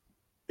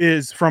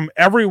is, from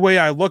every way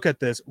I look at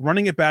this,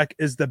 running it back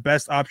is the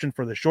best option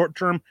for the short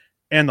term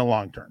and the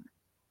long term.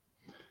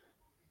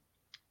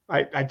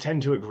 I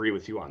tend to agree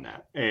with you on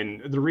that.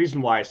 And the reason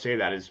why I say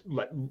that is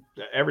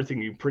everything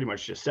you pretty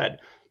much just said.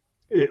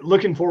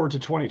 Looking forward to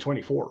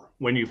 2024,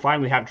 when you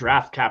finally have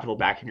draft capital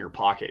back in your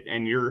pocket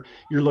and you're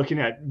looking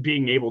at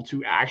being able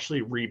to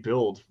actually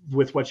rebuild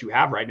with what you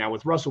have right now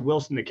with Russell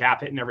Wilson, the cap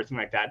hit and everything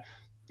like that.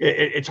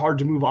 It's hard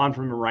to move on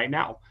from him right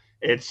now.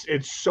 It's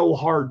so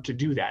hard to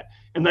do that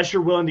unless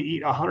you're willing to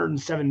eat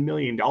 $107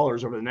 million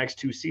over the next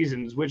 2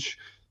 seasons, which,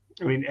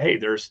 I mean, hey,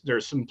 there's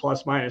some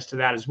plus minus to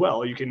that as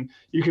well. You can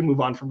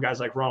move on from guys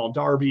like Ronald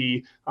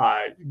Darby,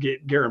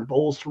 get Garrett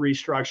Bowles to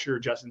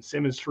restructure, Justin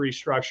Simmons to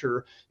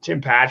restructure,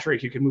 Tim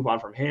Patrick. You can move on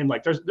from him.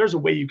 Like there's a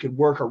way you could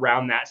work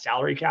around that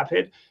salary cap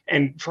hit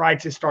and try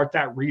to start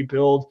that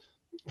rebuild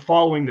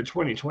following the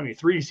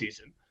 2023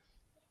 season.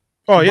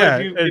 Oh yeah,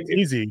 it's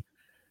easy.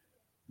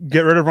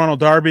 Get rid of Ronald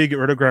Darby, get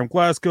rid of Graham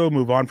Glasgow,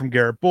 move on from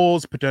Garrett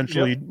Bowles,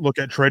 potentially look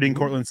at trading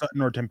Cortland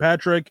Sutton or Tim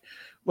Patrick,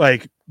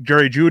 like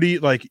Jerry Jeudy,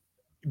 like.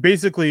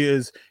 Basically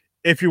is,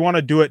 if you want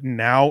to do it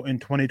now in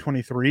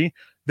 2023,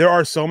 there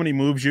are so many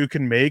moves you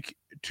can make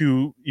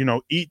to,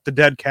 eat the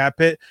dead cap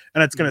hit,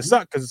 and it's going to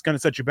suck because it's going to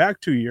set you back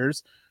 2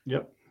 years.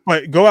 Yep.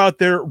 But go out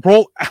there,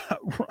 roll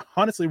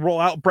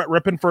out Brett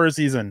Rippon for a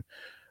season,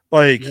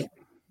 play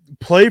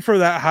for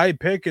that high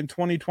pick in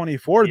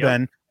 2024.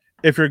 Then,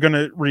 if you're going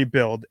to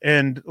rebuild,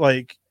 and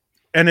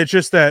it's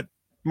just that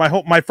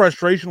my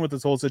frustration with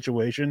this whole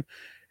situation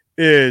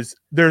is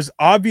there's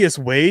obvious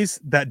ways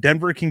that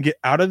Denver can get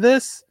out of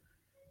this,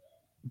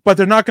 but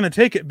they're not going to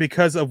take it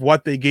because of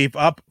what they gave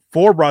up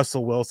for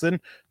Russell Wilson.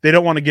 They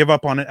don't want to give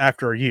up on it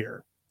after a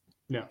year.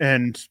 Yeah.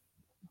 And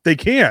they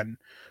can.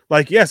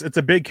 Yes, it's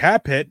a big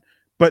cap hit,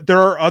 but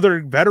there are other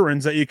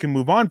veterans that you can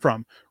move on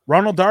from.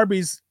 Ronald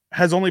Darby's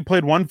has only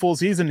played 1 full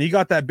season. He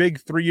got that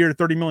big 3-year,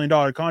 $30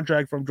 million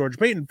contract from George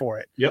Payton for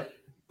it. Yep.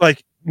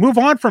 Move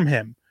on from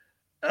him.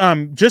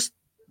 Just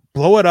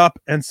blow it up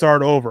and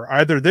start over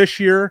either this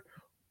year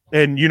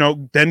and,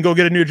 then go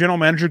get a new general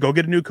manager, go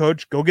get a new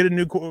coach, go get a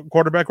new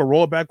quarterback, or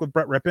roll it back with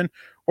Brett Rippon,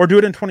 or do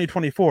it in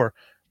 2024.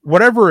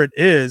 Whatever it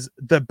is,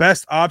 the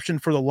best option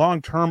for the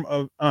long-term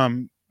of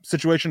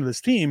situation of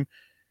this team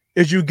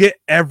is you get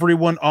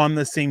everyone on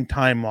the same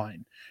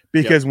timeline,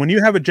 because when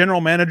you have a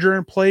general manager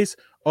in place,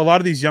 a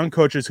lot of these young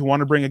coaches who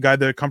want to bring a guy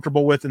they're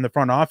comfortable with in the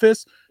front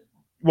office,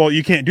 well,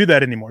 you can't do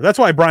that anymore. That's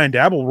why Brian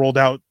Daboll rolled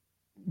out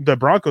the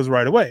Broncos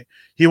right away.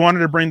 He wanted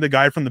to bring the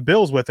guy from the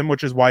Bills with him,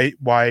 which is why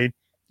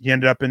he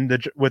ended up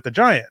with the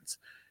Giants.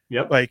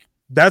 Yep.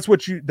 That's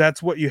what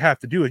you have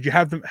to do, is you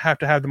have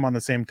to have them on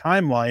the same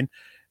timeline.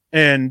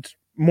 And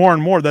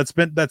more, that's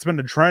been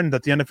a trend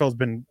that the NFL has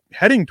been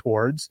heading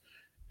towards.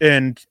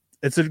 And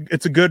it's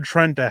a good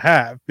trend to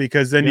have,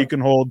 because then you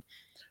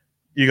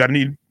got to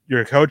need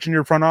your coach and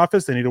your front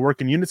office. They need to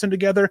work in unison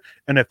together.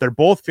 And if they're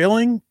both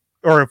failing,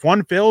 or if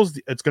one fails,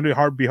 it's going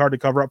to be hard to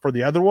cover up for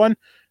the other one,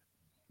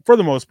 for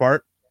the most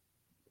part.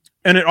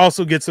 And it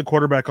also gets the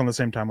quarterback on the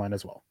same timeline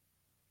as well.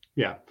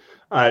 Yeah.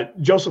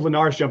 Joseph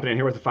Linares jumping in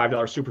here with a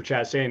 $5 super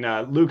chat saying,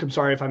 Luke, I'm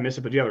sorry if I missed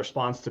it, but do you have a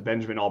response to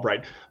Benjamin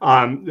Albright?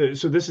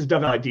 So this is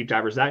Dove Valley Deep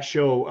Divers. That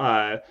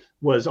show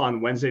was on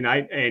Wednesday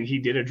night, and he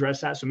did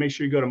address that. So make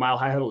sure you go to Mile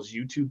High Huddle's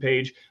YouTube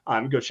page.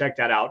 Go check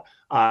that out.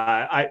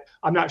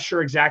 I'm not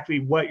sure exactly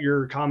what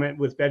your comment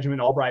with Benjamin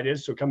Albright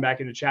is, so come back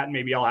in the chat and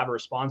maybe I'll have a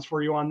response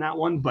for you on that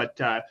one. But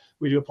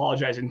we do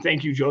apologize. And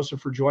thank you, Joseph,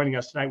 for joining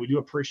us tonight. We do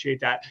appreciate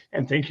that.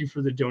 And thank you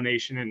for the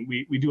donation. And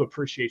we do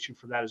appreciate you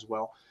for that as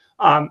well.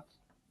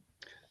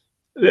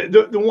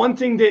 The one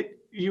thing that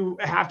you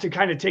have to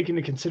kind of take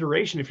into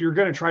consideration if you're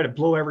going to try to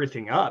blow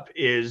everything up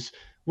is,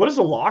 what does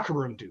the locker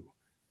room do?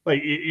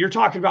 You're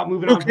talking about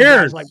moving on. Who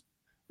cares?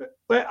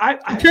 But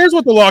who cares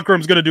what the locker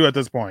room's going to do at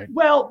this point?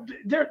 Well,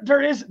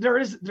 there is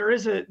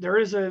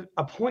a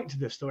point to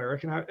this though,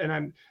 Eric,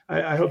 and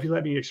I hope you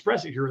let me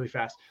express it here really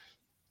fast.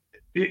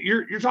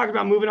 You're talking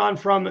about moving on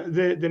from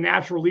the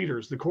natural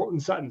leaders, the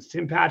Cortland Suttons,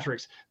 Tim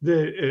Patricks,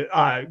 the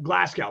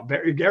Glasgow,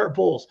 Garrett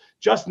Bowles,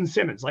 Justin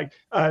Simmons,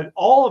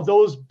 all of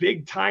those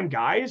big time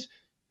guys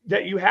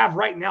that you have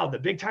right now, the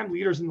big time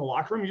leaders in the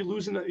locker room.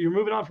 You're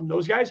moving on from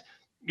those guys.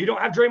 You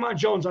don't have Draymond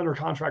Jones under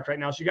contract right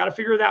now, so you got to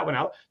figure that one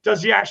out.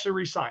 Does he actually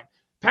re-sign?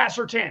 Pat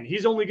Surtain,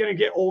 he's only going to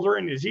get older,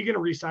 and is he going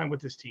to re-sign with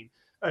this team?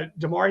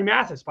 Damari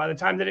Mathis, by the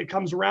time that it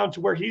comes around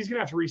to where he's going to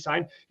have to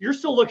re-sign, you're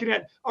still looking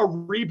at a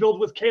rebuild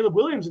with Caleb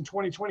Williams in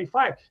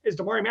 2025. Is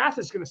Damari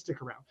Mathis going to stick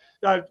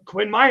around?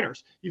 Quinn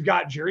Miners, you've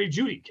got Jerry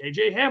Jeudy,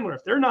 KJ Hamler,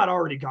 if they're not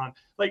already gone.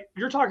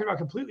 You're talking about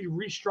completely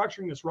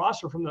restructuring this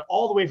roster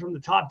all the way from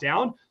the top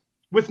down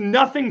with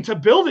nothing to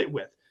build it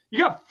with. You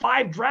got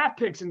 5 draft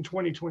picks in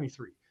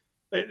 2023.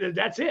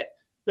 That's it.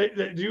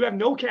 You have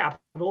no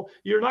capital.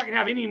 You're not going to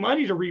have any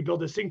money to rebuild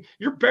this thing.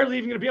 You're barely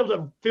even going to be able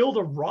to fill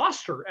the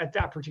roster at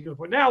that particular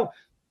point. Now,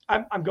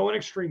 I'm going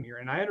extreme here,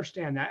 and I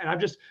understand that. And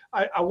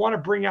I want to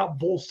bring out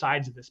both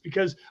sides of this,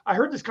 because I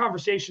heard this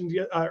conversation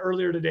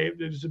earlier today.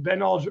 It was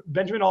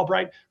Benjamin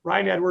Albright,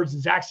 Ryan Edwards,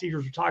 and Zach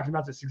Seegers were talking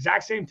about this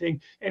exact same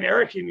thing. And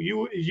Eric and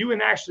you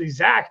and actually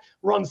Zach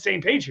were on the same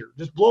page here.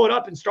 Just blow it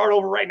up and start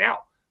over right now.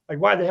 Like,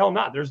 why the hell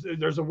not?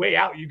 There's a way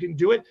out. You can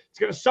do it. It's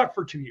going to suck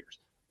for 2 years.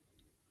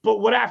 But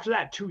what after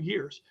that 2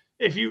 years?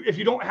 If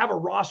you don't have a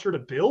roster to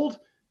build,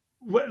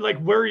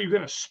 where are you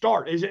going to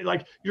start? Is it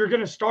like you're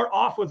going to start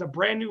off with a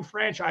brand new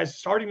franchise,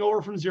 starting over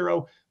from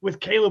zero with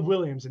Caleb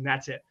Williams, and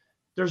that's it?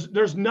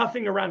 There's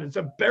nothing around it. It's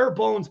a bare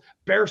bones,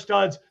 bare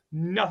studs,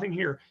 nothing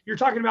here. You're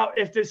talking about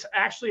if this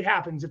actually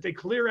happens, if they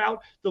clear out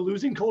the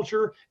losing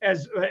culture,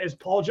 as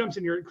Paul jumps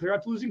in here, clear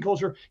out the losing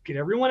culture, get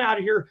everyone out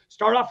of here,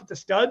 start off with the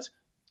studs.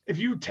 If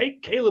you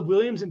take Caleb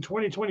Williams in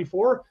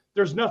 2024,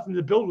 there's nothing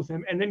to build with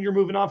him, and then you're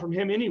moving on from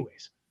him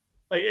anyways.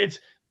 Like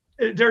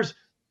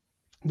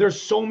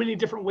there's so many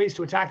different ways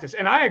to attack this.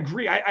 And I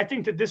agree. I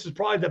think that this is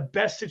probably the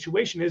best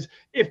situation is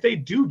if they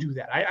do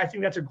that. I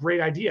think that's a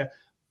great idea.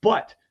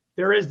 But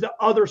there is the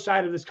other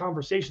side of this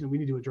conversation that we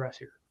need to address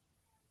here.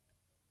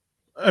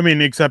 I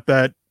mean, except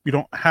that you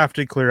don't have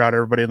to clear out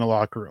everybody in the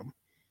locker room.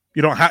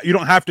 You don't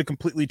have to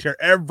completely tear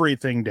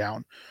everything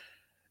down.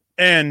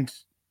 And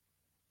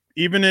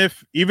even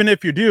if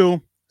you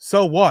do,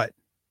 so what?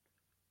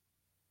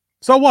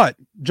 So what?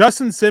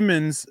 Justin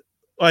Simmons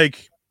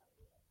is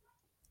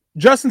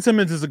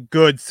a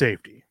good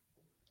safety.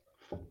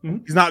 Mm-hmm.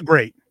 He's not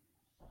great.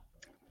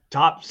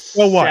 Top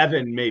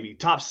seven, maybe.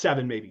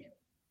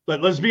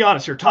 But let's be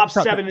honest here. Top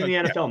seven in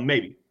the NFL,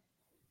 maybe.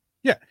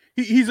 Yeah,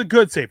 he's a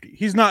good safety.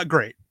 He's not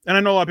great. And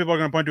I know a lot of people are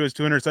going to point to his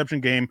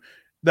 2-interception game.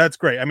 That's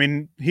great. I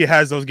mean, he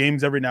has those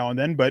games every now and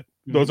then, but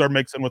those are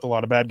mixed in with a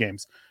lot of bad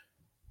games.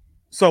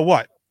 So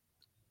what?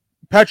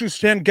 Patrick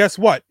Surtain, guess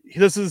what?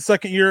 This is the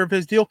second year of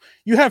his deal.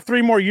 You have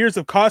 3 more years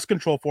of cost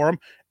control for him,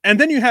 and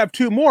then you have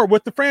 2 more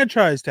with the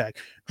franchise tag.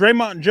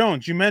 Draymond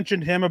Jones, you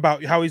mentioned him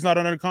about how he's not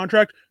under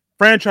contract.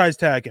 Franchise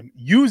tag him.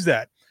 Use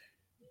that.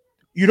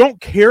 You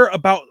don't care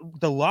about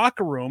the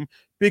locker room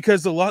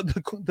because the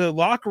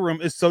locker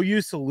room is so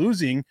used to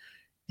losing.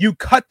 You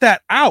cut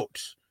that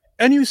out,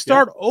 and you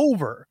start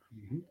over.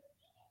 Mm-hmm.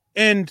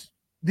 And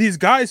these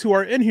guys who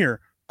are in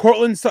here,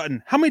 Cortland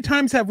Sutton, how many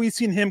times have we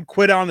seen him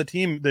quit on the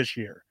team this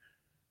year?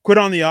 Quit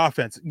on the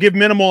offense, give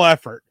minimal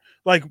effort.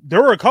 Like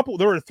there were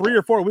 3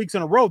 or 4 weeks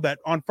in a row that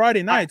on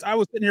Friday nights, I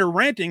was sitting here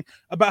ranting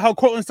about how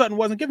Cortland Sutton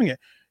wasn't giving it.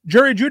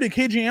 Jerry Jeudy,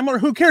 KJ Hamler,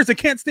 who cares? They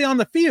can't stay on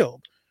the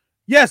field.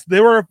 Yes, they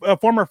were a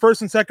former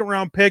 1st and 2nd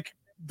round pick.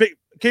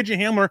 KJ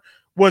Hamler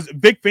was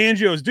Vic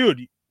Fangio's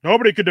dude.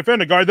 Nobody could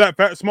defend a guy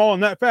that small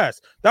and that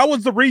fast. That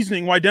was the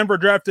reasoning why Denver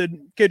drafted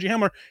KJ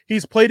Hamler.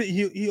 He's played it.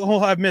 He'll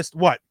have missed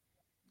what?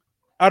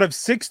 Out of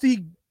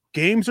 60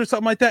 games or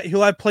something like that,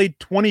 he'll have played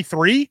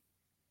 23.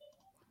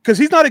 Because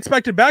he's not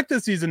expected back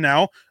this season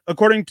now,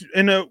 according to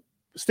in a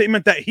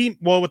statement that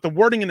with the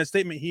wording in the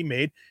statement he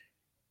made,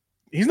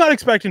 he's not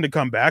expecting to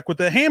come back with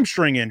a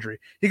hamstring injury.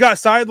 He got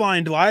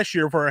sidelined last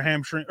year for a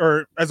hamstring,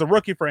 or as a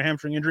rookie for a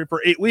hamstring injury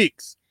for 8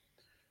 weeks.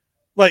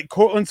 Like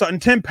Cortland Sutton,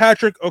 Tim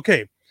Patrick.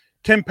 Okay,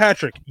 Tim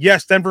Patrick.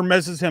 Yes, Denver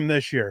misses him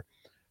this year.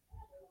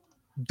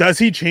 Does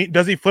he change?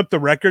 Does he flip the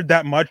record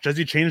that much? Does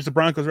he change the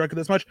Broncos record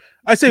this much?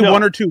 I say no.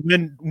 one or two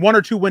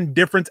win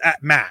difference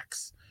at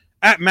max.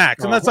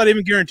 And that's not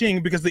even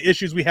guaranteeing because the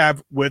issues we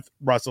have with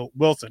Russell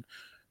Wilson.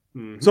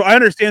 Mm-hmm. So I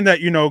understand that,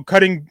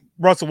 cutting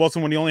Russell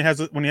Wilson when he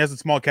has a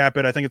small cap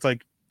hit, I think it's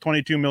like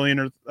 $22 million,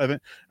 or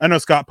I know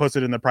Scott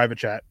posted in the private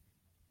chat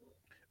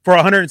for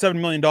 $107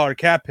 million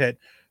cap hit.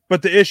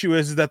 But the issue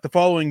is that the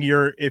following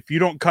year, if you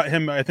don't cut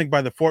him, I think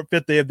by the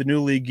 5th day of the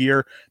new league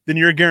year, then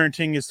you're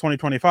guaranteeing his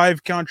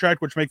 2025 contract,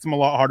 which makes him a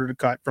lot harder to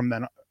cut from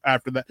then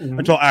after that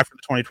until after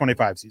the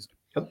 2025 season.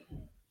 Yep.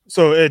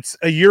 So it's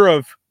a year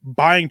of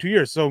buying 2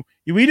 years. So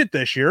you eat it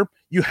this year.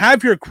 You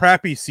have your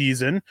crappy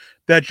season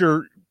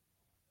to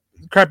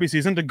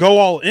go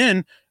all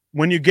in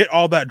when you get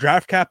all that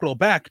draft capital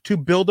back to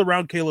build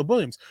around Caleb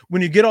Williams.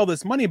 When you get all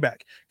this money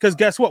back, because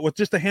guess what? With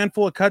just a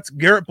handful of cuts,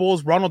 Garrett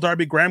Bowles, Ronald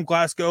Darby, Graham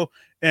Glasgow,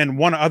 and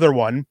one other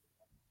one.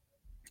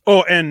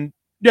 Oh, and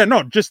yeah,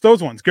 no, just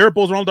those ones. Garrett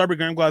Bowles, Ronald Darby,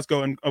 Graham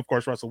Glasgow, and of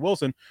course Russell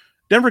Wilson.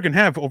 Denver can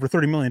have over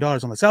 $30 million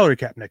on the salary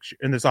cap next year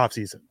in this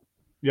offseason.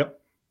 Yep.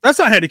 That's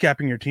not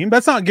handicapping your team.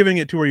 That's not giving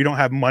it to where you don't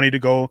have money to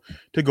go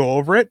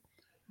over it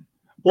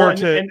or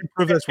to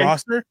improve this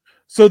roster.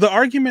 So the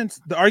arguments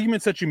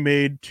that you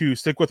made to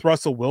stick with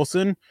Russell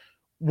Wilson,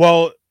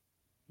 well,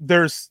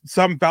 there's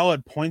some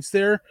valid points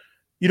there.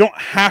 You don't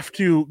have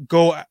to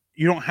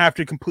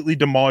completely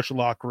demolish the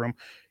locker room,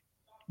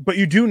 but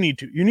you do need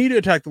to. You need to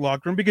attack the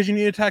locker room because you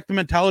need to attack the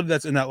mentality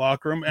that's in that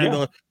locker room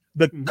and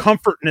the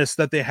comfortness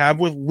that they have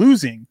with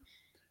losing.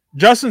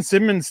 Justin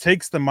Simmons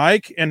takes the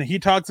mic and he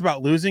talks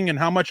about losing and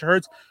how much it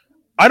hurts.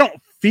 I don't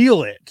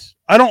feel it.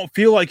 I don't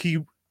feel like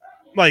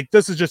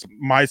this is just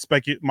my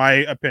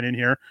opinion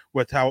here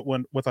with how it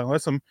went with I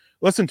listen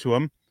to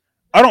him.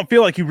 I don't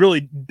feel like he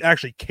really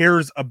actually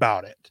cares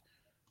about it.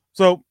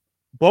 So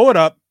blow it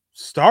up,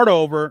 start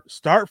over,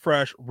 start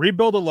fresh,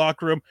 rebuild the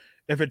locker room.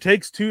 If it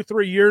takes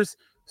 2-3 years,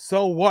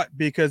 so what?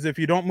 Because if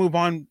you don't move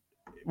on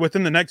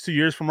within the next 2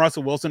 years from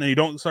Russell Wilson and you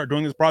don't start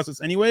doing this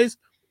process anyways,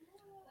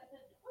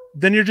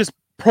 then you're just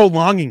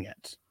prolonging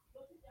it.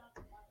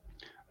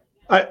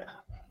 Let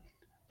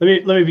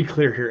me be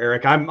clear here,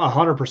 Eric. I'm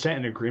 100%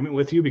 in agreement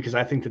with you because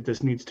I think that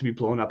this needs to be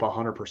blown up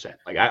 100%.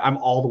 Like I'm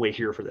all the way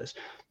here for this.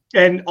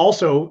 And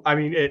also, I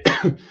mean,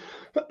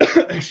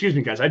 excuse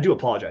me, guys, I do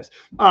apologize.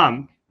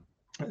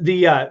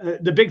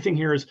 The big thing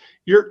here is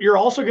you're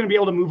also going to be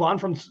able to move on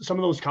from some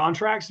of those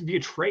contracts via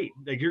trade.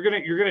 Like you're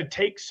gonna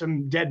take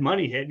some dead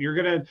money hit, and you're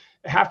gonna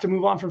have to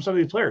move on from some of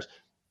these players.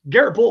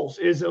 Garrett Bowles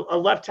is a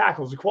left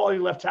tackle, is a quality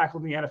left tackle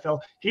in the NFL.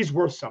 He's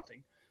worth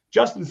something.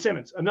 Justin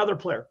Simmons, another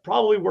player,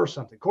 probably worth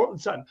something. Cortland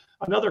Sutton,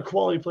 another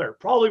quality player,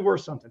 probably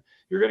worth something.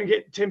 You're going to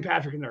get Tim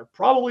Patrick in there,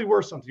 probably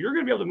worth something. You're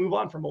going to be able to move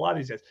on from a lot of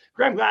these guys.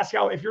 Graham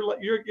Glasgow, if you'll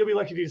be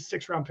lucky to get a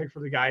 6th round pick for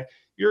the guy.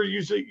 You're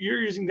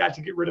using that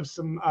to get rid of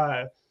some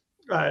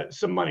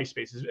money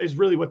spaces. Is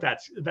really what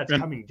that's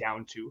coming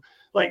down to.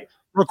 Like,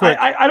 real quick,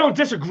 I don't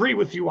disagree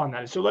with you on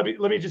that. So let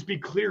me just be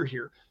clear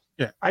here.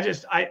 Yeah. I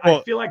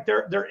feel like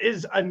there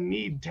is a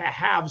need to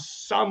have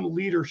some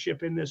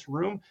leadership in this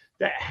room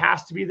that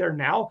has to be there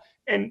now.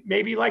 And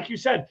maybe, like you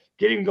said,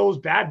 getting those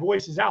bad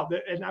voices out.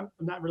 And I'm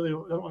not really,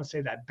 I don't want to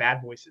say that,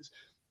 bad voices.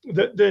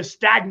 The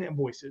stagnant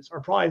voices are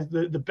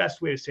probably the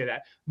best way to say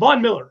that.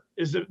 Von Miller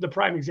is the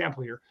prime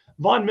example here.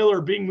 Von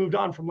Miller being moved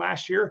on from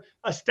last year,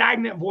 a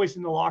stagnant voice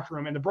in the locker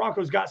room, and the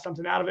Broncos got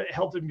something out of it. It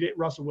helped them get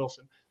Russell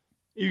Wilson.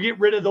 You get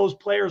rid of those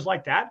players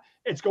like that,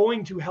 it's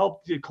going to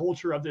help the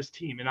culture of this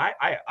team. And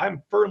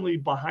I'm firmly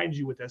behind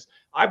you with this.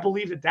 I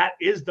believe that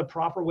is the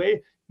proper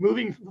way.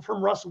 Moving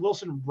from Russell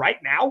Wilson right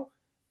now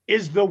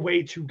is the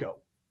way to go.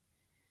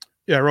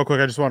 Yeah, real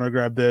quick, I just want to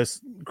grab this.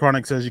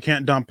 Chronic says you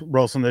can't dump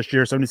Wilson this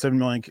year, $77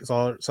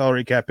 million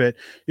salary cap hit.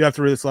 You have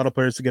to release a lot of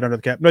players to get under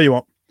the cap. No, you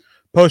won't.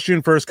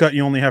 Post-June first cut,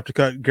 you only have to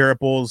cut Garrett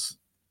Bowles,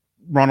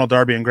 Ronald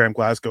Darby, and Graham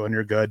Glasgow, and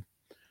you're good.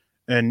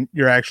 And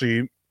you're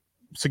actually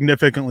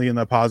significantly in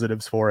the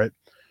positives for it.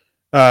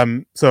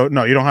 So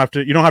no, you don't have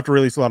to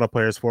release a lot of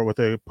players for it with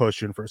a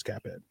post-June first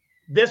cap hit.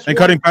 This and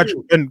cutting Patrick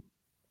and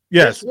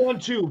yes. This one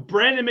too.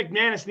 Brandon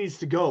McManus needs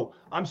to go.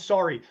 I'm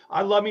sorry.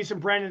 I love me some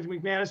Brandon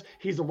McManus.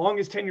 He's the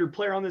longest tenured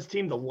player on this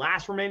team, the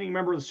last remaining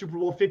member of the Super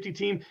Bowl 50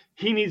 team.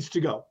 He needs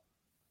to go.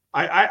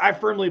 I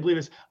firmly believe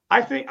this.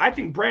 I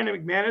think Brandon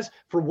McManus,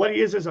 for what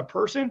he is as a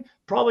person,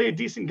 probably a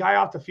decent guy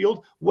off the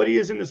field. What he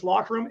is in this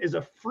locker room is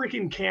a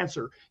freaking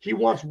cancer. He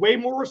wants way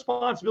more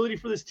responsibility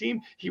for this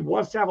team. He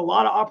wants to have a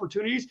lot of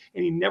opportunities,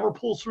 and he never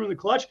pulls through in the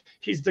clutch.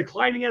 He's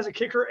declining as a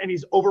kicker, and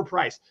he's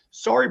overpriced.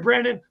 Sorry,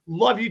 Brandon.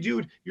 Love you,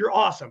 dude. You're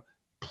awesome.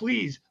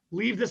 Please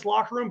leave this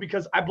locker room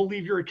because I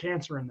believe you're a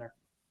cancer in there.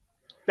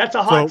 That's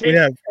a hot take,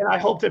 and I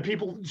hope that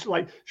people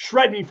like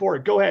shred me for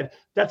it. Go ahead.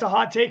 That's a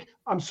hot take.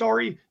 I'm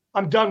sorry.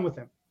 I'm done with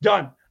him.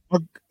 Done.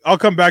 I'll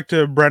come back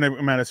to Brandon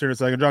McManus here in a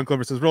second. John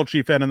Clover says, real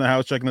Chief fan in the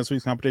house checking this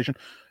week's competition.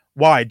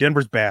 Why?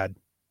 Denver's bad.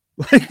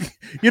 Like,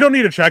 you don't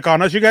need to check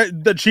on us. You guys,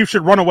 the Chiefs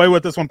should run away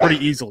with this one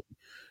pretty easily.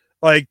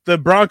 Like the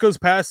Broncos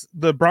pass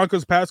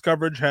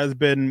coverage has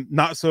been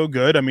not so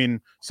good. I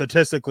mean,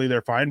 statistically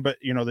they're fine, but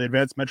the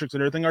advanced metrics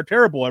and everything are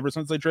terrible ever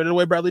since they traded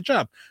away Bradley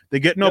Chubb. They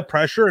get no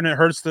pressure, and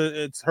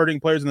it's hurting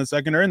players in the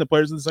secondary, and the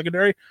players in the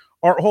secondary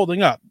aren't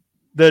holding up.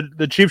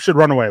 The Chiefs should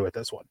run away with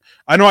this one.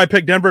 I know I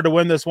picked Denver to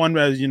win this one,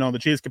 as the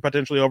Chiefs could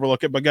potentially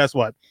overlook it, but guess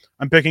what?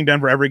 I'm picking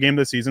Denver every game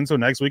this season, so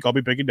next week I'll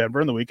be picking Denver,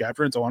 and the week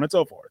after, and so on and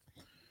so forth.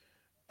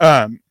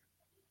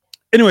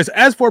 Anyways,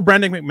 as for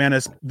Brandon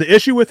McManus, the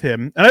issue with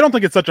him, and I don't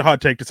think it's such a hot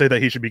take to say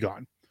that he should be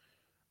gone.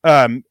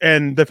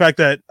 And the fact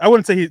that I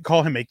wouldn't say he'd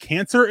call him a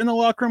cancer in the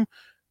locker room,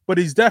 but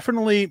he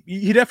definitely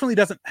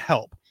doesn't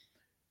help.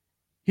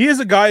 He is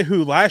a guy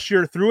who last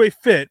year threw a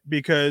fit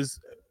because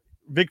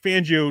Vic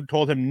Fangio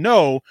told him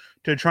no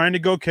to trying to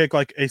go kick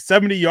like a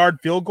 70-yard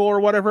field goal or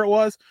whatever it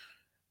was.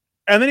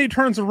 And then he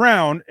turns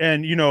around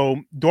and,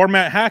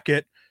 Doormat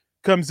Hackett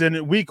comes in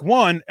at week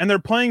 1 and they're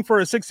playing for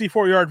a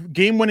 64-yard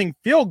game-winning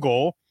field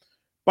goal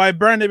by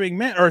Brandon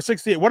McManus, or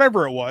 68,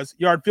 whatever it was,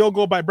 yard field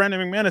goal by Brandon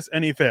McManus,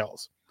 and he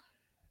fails.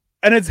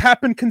 And it's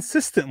happened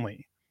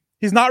consistently.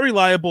 He's not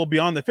reliable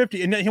beyond the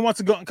 50, and he wants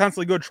to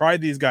constantly go try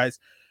these guys.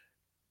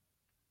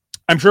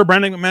 I'm sure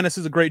Brandon McManus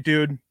is a great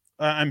dude.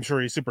 I'm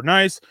sure he's super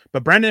nice,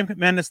 but Brandon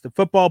McManus, the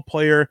football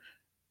player,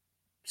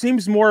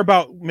 seems more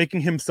about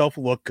making himself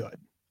look good.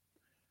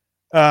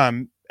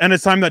 And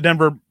it's time that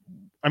Denver,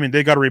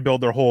 they got to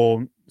rebuild their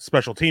whole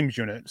special teams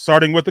unit,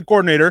 starting with the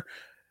coordinator.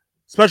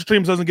 Special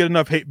teams doesn't get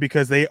enough hate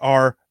because they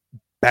are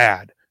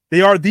bad.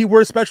 They are the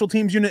worst special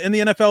teams unit in the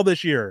NFL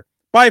this year,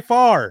 by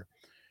far.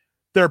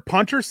 Their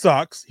punter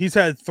sucks. He's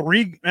had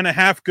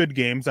 3.5 good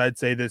games, I'd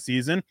say, this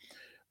season.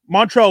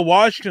 Montreal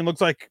Washington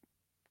looks like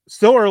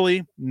still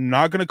early.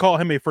 Not going to call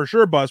him a for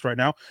sure bust right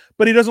now,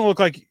 but he doesn't look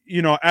like,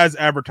 as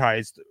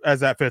advertised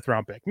as that 5th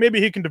round pick. Maybe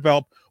he can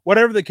develop.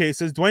 Whatever the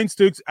case is, Dwayne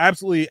Stukes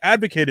absolutely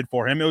advocated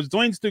for him. It was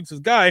Dwayne Stukes'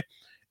 guy,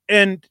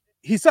 and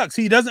he sucks.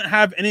 He doesn't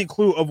have any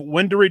clue of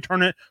when to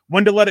return it,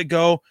 when to let it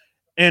go.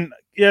 And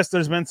yes,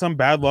 there's been some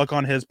bad luck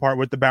on his part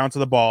with the bounce of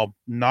the ball.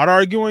 Not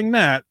arguing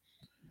that.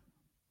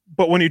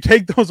 But when you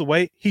take those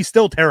away, he's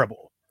still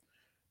terrible.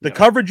 The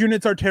coverage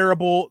units are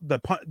terrible. The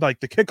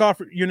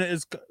kickoff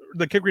unit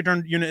the kick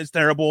return unit is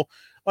terrible.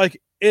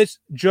 Like, it's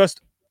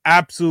just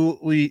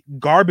absolutely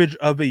garbage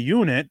of a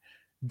unit.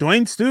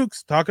 Dwayne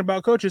Stukes, talking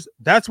about coaches,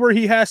 that's where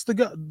he has to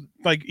go.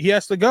 Like, he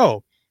has to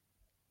go.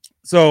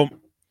 So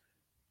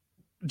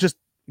just,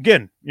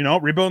 again,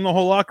 rebuilding the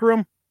whole locker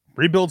room,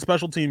 rebuild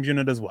special teams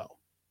unit as well.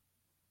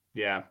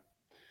 Yeah.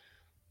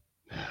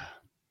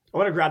 I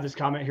want to grab this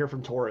comment here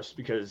from Taurus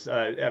because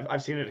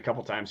I've seen it a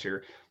couple times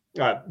here.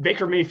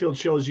 Baker Mayfield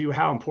shows you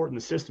how important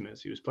the system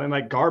is. He was playing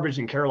like garbage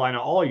in Carolina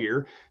all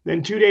year.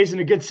 Then 2 days in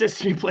a good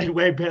system, he played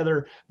way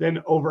better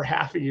than over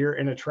half a year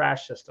in a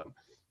trash system.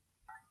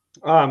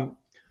 I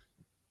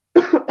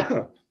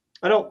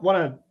don't want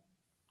to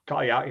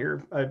call you out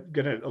here. I'm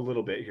going to a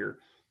little bit here.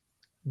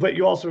 But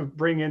you also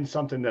bring in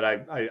something that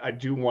I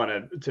do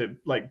want to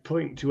like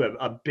point to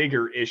a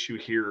bigger issue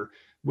here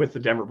with the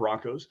Denver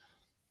Broncos.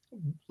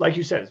 Like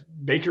you said,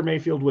 Baker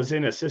Mayfield was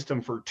in a system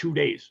for 2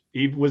 days.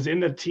 He was in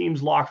the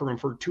team's locker room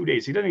for 2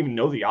 days. He doesn't even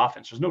know the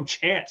offense. There's no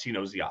chance he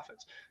knows the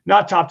offense,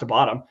 not top to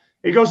bottom.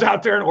 He goes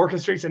out there and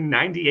orchestrates a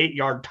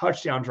 98-yard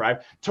touchdown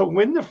drive to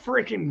win the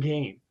freaking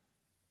game.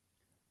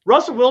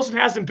 Russell Wilson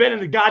hasn't been in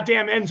the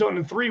goddamn end zone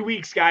in 3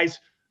 weeks, guys.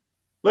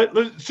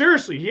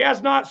 Seriously, he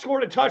has not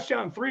scored a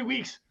touchdown in 3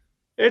 weeks.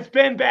 It's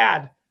been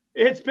bad.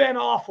 It's been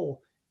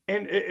awful.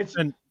 And it's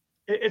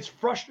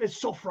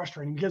so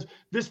frustrating because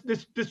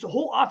this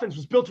whole offense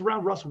was built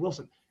around Russell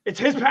Wilson. It's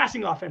his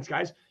passing offense,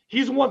 guys.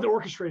 He's the one that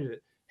orchestrated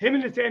it. Him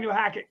and Nathaniel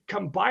Hackett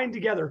combined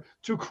together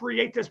to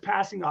create this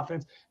passing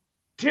offense.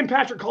 Tim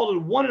Patrick called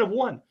it a 1 and a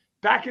 1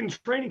 back in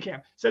training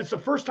camp. Said it's the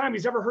first time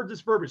he's ever heard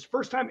this verbiage.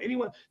 First time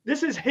anyone.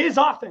 This is his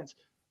offense.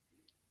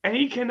 And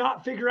he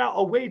cannot figure out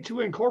a way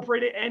to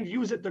incorporate it and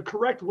use it the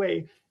correct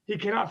way. He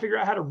cannot figure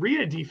out how to read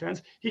a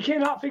defense. He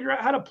cannot figure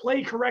out how to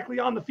play correctly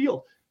on the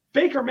field.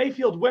 Baker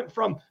Mayfield went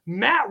from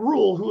Matt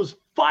Rule, who was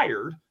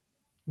fired,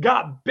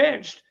 got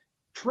benched,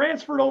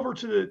 transferred over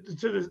to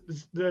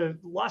the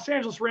Los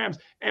Angeles Rams,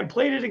 and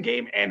played it in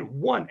game and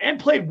won. And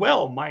played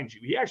well, mind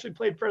you. He actually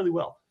played fairly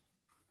well.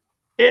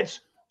 It's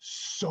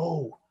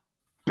so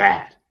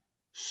bad.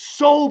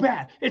 So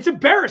bad. It's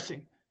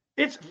embarrassing.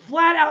 It's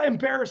flat out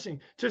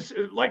embarrassing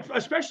to like,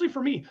 especially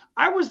for me.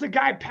 I was the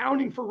guy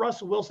pounding for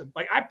Russell Wilson.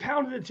 Like, I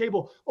pounded the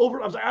table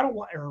over. I was like, I don't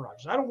want Aaron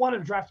Rodgers. I don't want to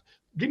draft.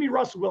 Give me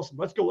Russell Wilson.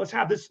 Let's go. Let's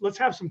have this. Let's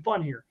have some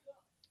fun here.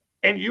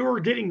 And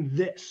you're getting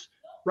this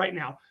right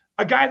now.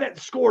 A guy that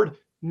scored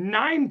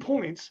 9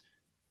 points.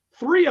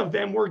 3 of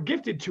them were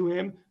gifted to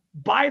him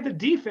by the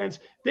defense.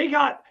 They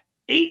got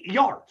 8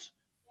 yards.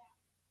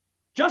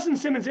 Justin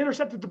Simmons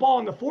intercepted the ball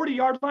on the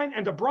 40-yard line,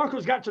 and the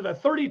Broncos got to the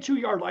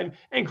 32-yard line,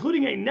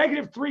 including a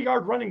negative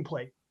 3-yard running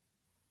play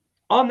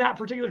on that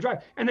particular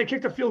drive, and they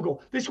kicked a field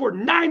goal. They scored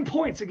 9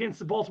 points against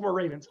the Baltimore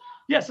Ravens.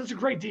 Yes, that's a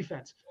great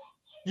defense.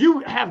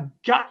 You have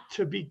got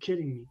to be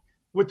kidding me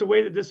with the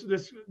way that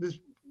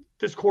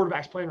this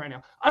quarterback's playing right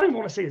now. I don't even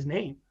want to say his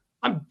name.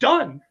 I'm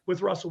done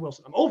with Russell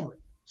Wilson. I'm over it.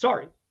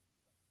 Sorry.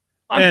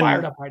 I'm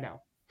fired up right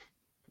now.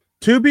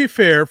 To be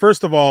fair,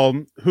 first of all,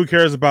 who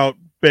cares about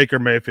Baker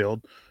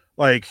Mayfield?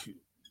 Like,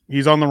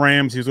 he's on the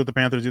Rams, he's with the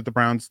Panthers, he's with the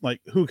Browns.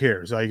 Like, who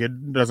cares? Like,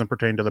 it doesn't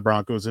pertain to the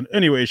Broncos in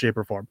any way, shape,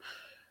 or form.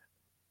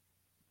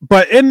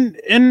 But in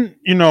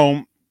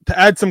to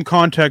add some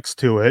context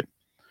to it,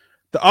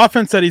 the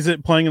offense that he's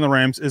playing in the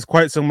Rams is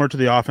quite similar to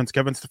the offense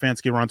Kevin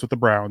Stefanski runs with the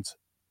Browns.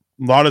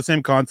 A lot of the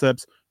same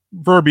concepts.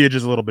 Verbiage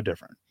is a little bit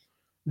different.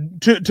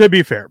 To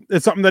be fair,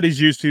 it's something that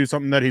he's used to,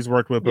 something that he's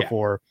worked with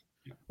before.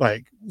 Yeah.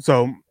 Like,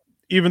 so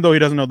even though he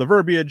doesn't know the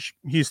verbiage,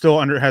 he still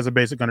has a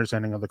basic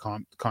understanding of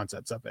the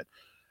concepts of it.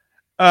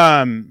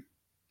 And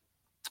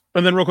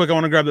then real quick, I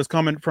want to grab this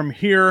comment from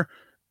here.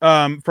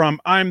 From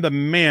I'm the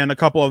Man, a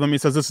couple of them. He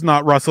says, this is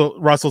not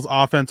Russell's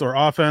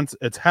offense,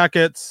 it's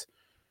Hackett's.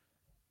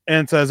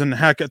 And says, and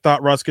Hackett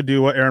thought Russ could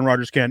do what Aaron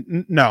Rodgers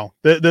can. No,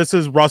 this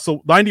is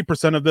Russell.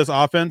 90% of this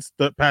offense,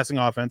 the passing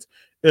offense,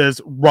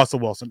 is Russell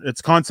Wilson. It's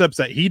concepts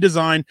that he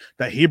designed,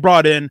 that he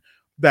brought in,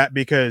 that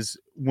because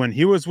when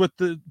he was with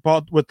the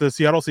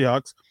Seattle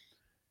Seahawks,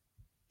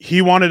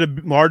 he wanted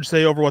a large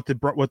say over what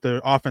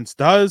the offense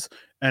does.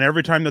 And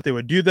every time that they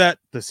would do that,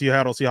 the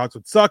Seattle Seahawks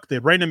would suck.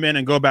 They'd rein him in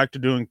and go back to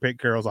doing Pete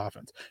Carroll's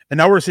offense. And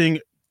now we're seeing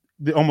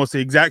almost the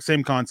exact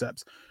same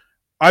concepts.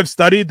 I've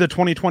studied the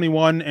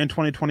 2021 and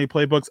 2020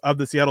 playbooks of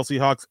the Seattle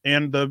Seahawks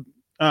and the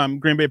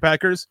Green Bay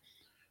Packers.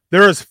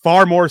 There is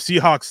far more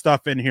Seahawks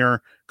stuff in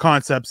here,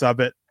 concepts of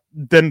it,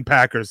 than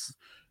Packers.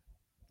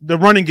 The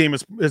running game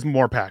is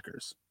more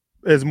Packers,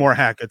 is more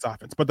Hackett's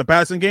offense. But the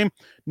passing game,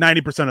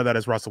 90% of that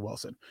is Russell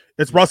Wilson.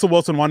 It's Russell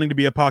Wilson wanting to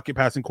be a pocket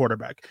passing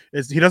quarterback.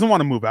 He doesn't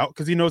want to move out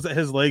because he knows that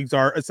his legs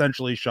are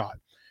essentially shot.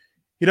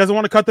 He doesn't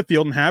want to cut the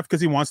field in half because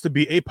he wants to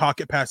be a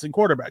pocket passing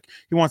quarterback.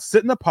 He wants to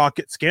sit in the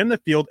pocket, scan the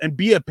field, and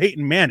be a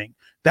Peyton Manning.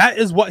 That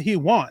is what he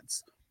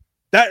wants.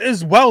 That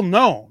is well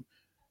known.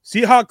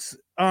 Seahawks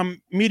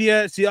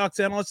media, Seahawks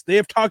analysts, they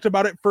have talked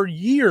about it for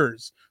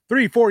years,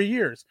 3-4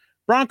 years.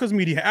 Broncos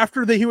media,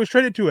 after he was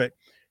traded to it,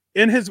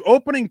 in his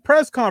opening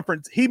press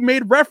conference, he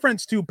made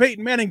reference to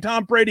Peyton Manning,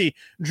 Tom Brady,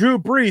 Drew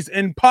Brees,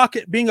 and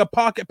being a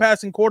pocket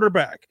passing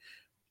quarterback.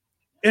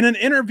 In an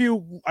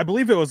interview, I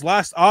believe it was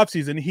last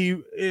offseason,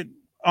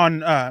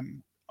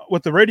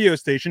 with the radio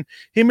station,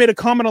 he made a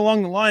comment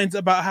along the lines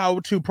about how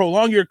to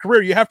prolong your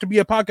career, you have to be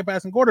a pocket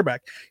passing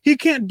quarterback. He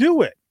can't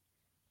do it.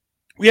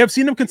 We have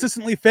seen him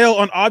consistently fail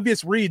on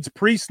obvious reads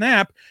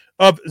pre-snap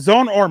of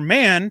zone or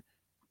man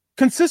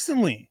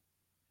consistently.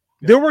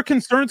 There were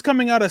concerns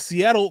coming out of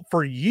Seattle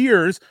for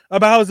years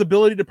about his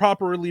ability to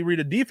properly read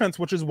a defense,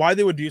 which is why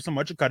they would do so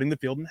much of cutting the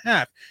field in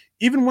half.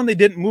 Even when they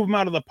didn't move him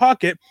out of the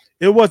pocket,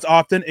 it was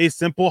often a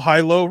simple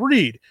high-low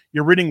read.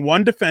 You're reading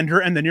one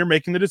defender, and then you're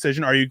making the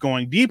decision, are you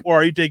going deep or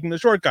are you taking the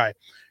short guy?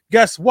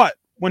 Guess what?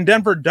 When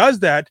Denver does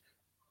that,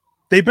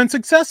 they've been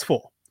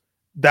successful.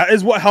 That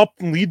is what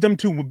helped lead them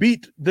to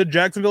beat the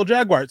Jacksonville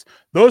Jaguars.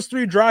 Those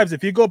 3 drives,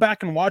 if you go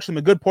back and watch them,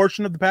 a good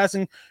portion of the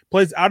passing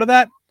plays out of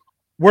that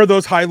were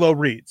those high-low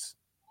reads.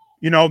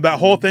 You know, that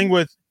whole thing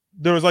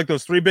there was like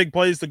those 3 big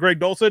plays to Greg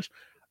Dulcich.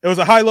 It was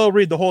a high-low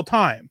read the whole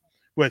time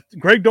with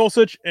Greg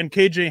Dulcich and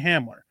KJ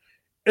Hamler.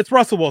 It's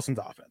Russell Wilson's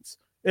offense.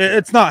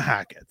 It's not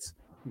Hackett's.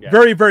 Yeah.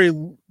 Very, very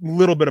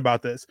little bit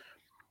about this.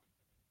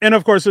 And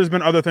of course, there's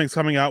been other things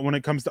coming out when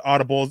it comes to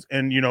audibles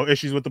and, you know,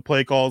 issues with the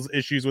play calls,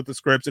 issues with the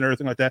scripts and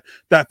everything like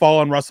that fall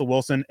on Russell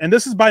Wilson. And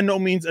this is by no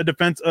means a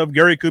defense of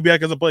Gary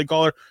Kubiak as a play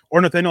caller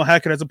or Nathaniel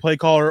Hackett as a play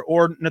caller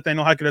or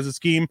Nathaniel Hackett as a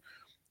scheme.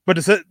 But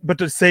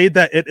to say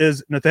that it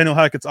is Nathaniel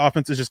Hackett's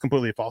offense is just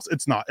completely false.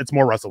 It's not. It's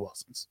more Russell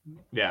Wilson's.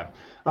 Yeah.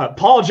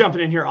 Paul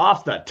jumping in here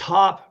off the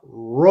top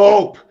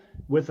rope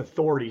with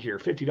authority here.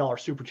 $50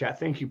 super chat.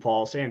 Thank you,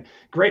 Paul. Saying,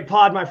 great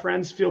pod, my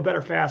friends. Feel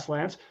better fast,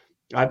 Lance.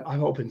 I'm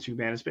hoping to,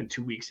 man. It's been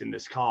 2 weeks and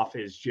this cough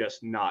is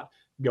just not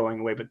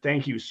going away. But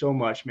thank you so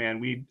much, man.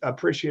 We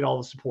appreciate all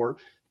the support.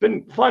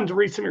 Been fun to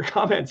read some of your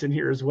comments in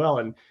here as well.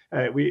 And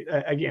we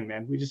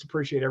just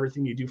appreciate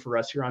everything you do for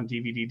us here on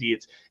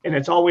DVDD.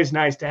 It's always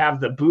nice to have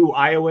the Boo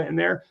Iowa in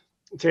there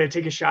to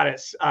take a shot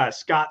at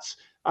Scott's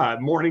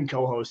morning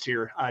co-host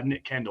here,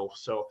 Nick Kendall.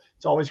 So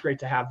it's always great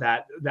to have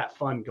that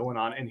fun going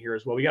on in here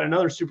as well. We got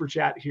another super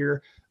chat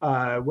here.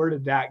 Where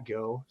did that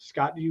go?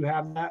 Scott, do you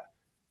have that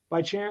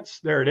by chance?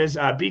 There it is.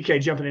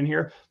 BK jumping in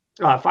here.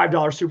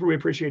 $5 super. We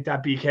appreciate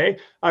that, BK.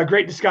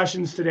 Great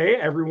discussions today,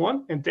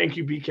 everyone. And thank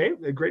you,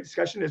 BK. A great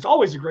discussion. It's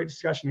always a great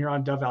discussion here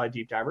on Dove Valley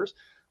Deep Divers.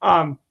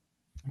 A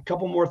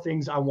couple more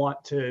things I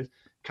want to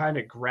kind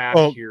of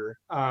grab here.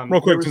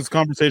 Real quick, since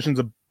conversation's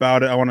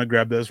about it, I want to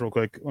grab this real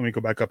quick. Let me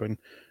go back up.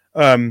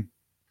 And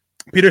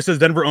Peter says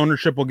Denver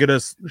ownership will get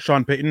us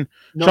Sean Payton.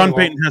 No, Sean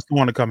Payton has to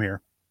want to come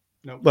here.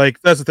 Nope.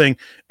 Like, that's the thing.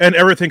 And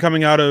everything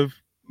coming out of,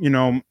 you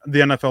know, the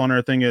NFL and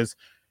everything is,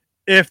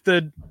 if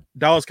the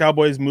Dallas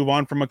Cowboys move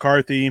on from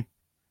McCarthy,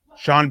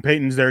 Sean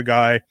Payton's their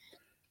guy,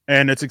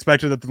 and it's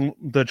expected that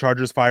the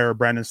Chargers fire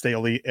Brandon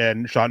Staley,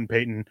 and Sean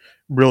Payton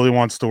really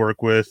wants to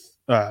work with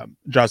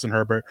Justin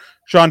Herbert.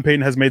 Sean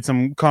Payton has made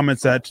some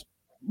comments that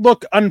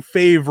look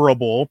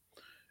unfavorable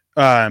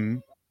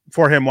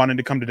for him wanting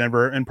to come to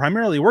Denver and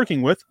primarily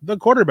working with the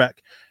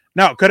quarterback.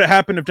 Now, could it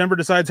happen if Denver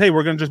decides, hey,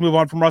 we're going to just move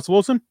on from Russell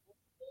Wilson?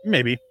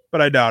 Maybe,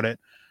 but I doubt it.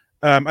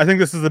 I think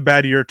this is a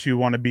bad year to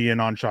want to be in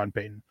on Sean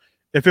Payton.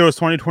 If it was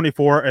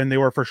 2024 and they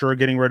were for sure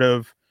getting rid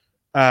of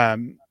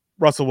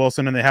Russell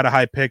Wilson and they had a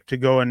high pick to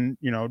go and,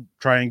 you know,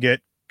 try and get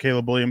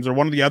Caleb Williams or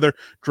one of the other,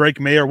 Drake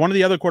May, or one of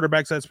the other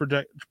quarterbacks that's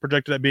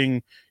projected at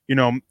being, you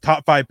know,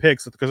 top 5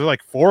 picks, because there's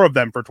like 4 of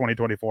them for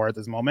 2024 at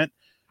this moment,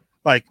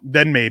 like,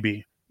 then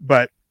maybe.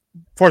 But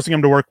forcing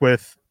him to work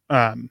with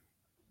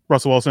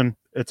Russell Wilson,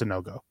 it's a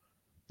no-go.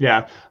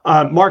 Yeah.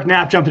 Mark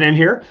Knapp jumping in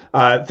here.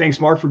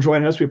 Thanks, Mark, for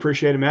joining us. We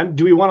appreciate it, man.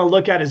 Do we want to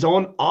look at his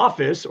own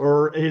office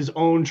or his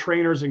own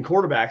trainers and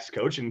quarterbacks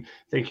coach? And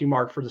thank you,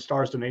 Mark, for the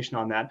stars donation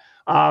on that.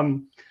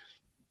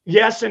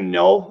 Yes and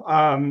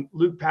no.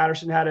 Luke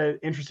Patterson had an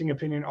interesting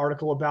opinion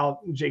article about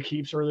Jake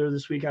Heaps earlier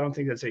this week. I don't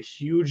think that's a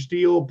huge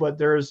deal, but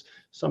there's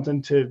something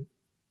to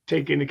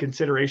take into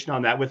consideration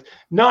on that with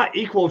not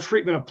equal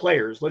treatment of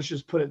players. Let's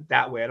just put it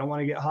that way. I don't want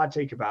to get hot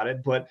take about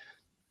it, but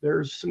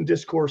there's some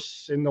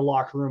discourse in the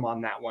locker room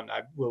on that one.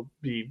 I will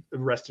be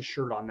rest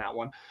assured on that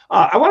one.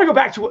 I want to go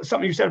back to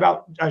something you said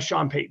about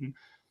Sean Payton.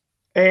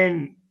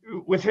 And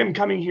with him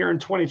coming here in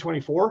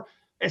 2024,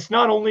 it's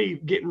not only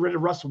getting rid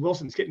of Russell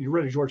Wilson, it's getting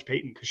rid of George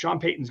Payton, because Sean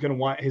Payton's going to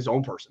want his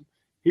own person.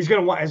 He's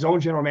going to want his own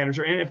general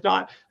manager. And if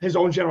not his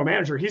own general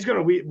manager, he's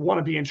going to want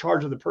to be in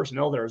charge of the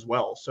personnel there as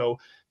well. So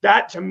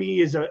that, to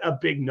me, is a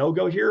big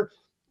no-go here.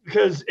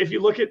 Because if you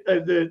look at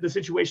the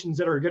situations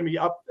that are going to be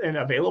up and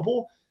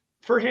available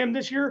for him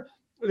this year,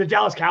 the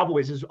Dallas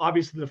Cowboys is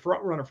obviously the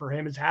front runner for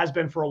him. It has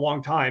been for a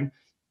long time.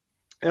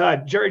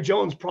 Jerry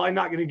Jones probably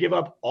not going to give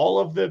up all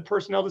of the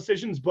personnel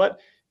decisions, but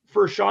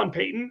for Sean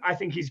Payton, I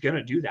think he's going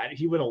to do that.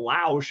 He would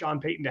allow Sean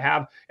Payton to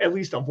have at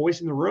least a voice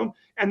in the room.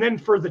 And then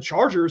for the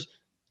Chargers,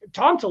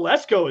 Tom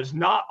Telesco is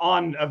not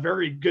on a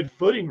very good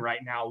footing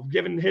right now,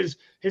 given his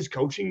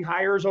coaching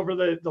hires over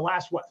the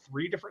last,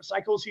 3 different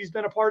cycles he's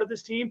been a part of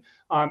this team.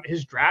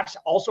 His drafts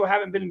also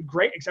haven't been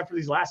great, except for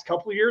these last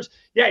couple of years.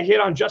 Yeah, he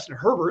hit on Justin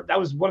Herbert. That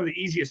was one of the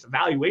easiest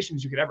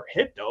evaluations you could ever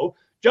hit, though.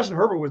 Justin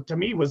Herbert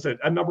was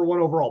a number 1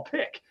 overall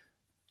pick.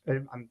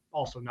 I'm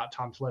also not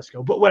Tom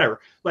Telesco, but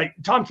whatever. Like,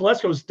 Tom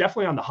Telesco is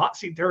definitely on the hot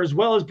seat there, as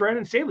well as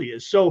Brandon Staley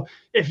is. So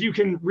if you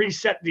can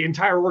reset the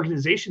entire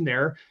organization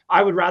there,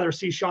 I would rather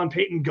see Sean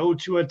Payton go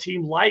to a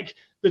team like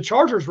the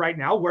Chargers right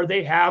now, where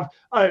they have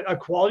a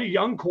quality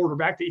young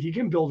quarterback that he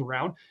can build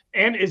around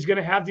and is going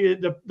to have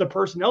the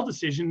personnel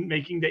decision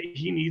making that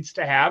he needs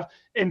to have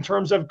in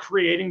terms of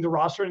creating the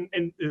roster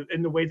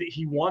in the way that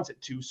he wants it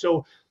to.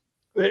 So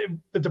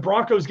the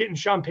Broncos getting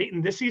Sean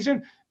Payton this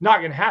season, not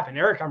going to happen.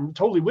 Eric, I'm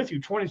totally with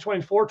you.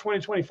 2024,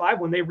 2025,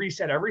 when they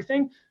reset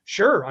everything,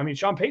 sure. I mean,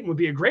 Sean Payton would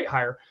be a great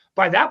hire.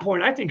 By that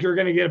point, I think you're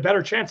going to get a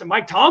better chance at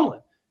Mike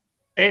Tomlin.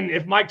 And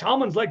if Mike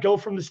Tomlin's let go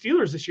from the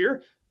Steelers this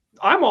year,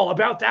 I'm all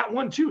about that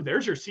one too.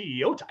 There's your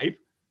CEO type.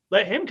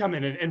 Let him come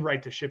in and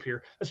right the ship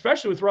here,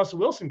 especially with Russell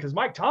Wilson, because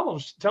Mike Tomlin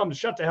will tell him to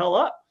shut the hell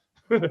up.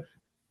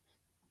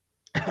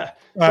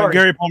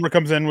 Gary Palmer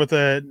comes in with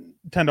a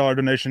 $10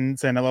 donation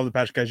saying, "I love the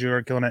Passion Guys. You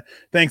are killing it."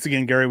 Thanks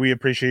again, Gary. We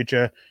appreciate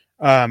you.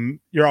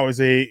 You're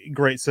always a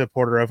great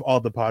supporter of all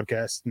the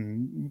podcasts,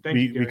 and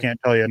we can't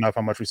tell you enough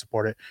how much we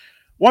support it.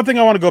 One thing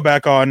I want to go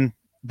back on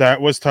that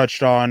was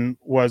touched on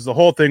was the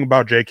whole thing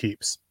about Jake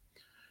Heaps.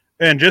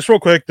 And just real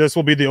quick, this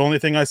will be the only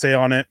thing I say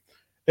on it.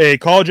 A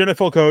college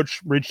NFL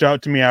coach reached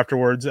out to me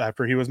afterwards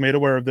after he was made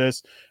aware of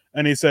this,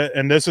 and he said,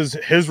 and this is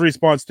his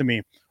response to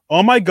me: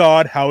 "Oh my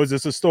God, how is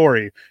this a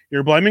story?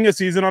 You're blaming a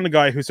season on a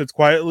guy who sits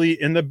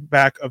quietly in the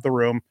back of the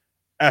room.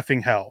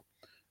 Effing hell."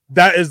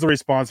 That is the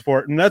response for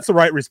it, and that's the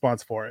right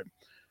response for it.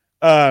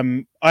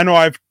 I know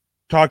I've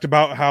talked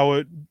about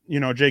how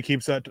Jake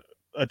Heaps at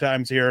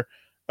times here.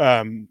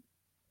 The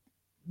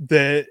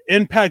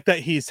impact that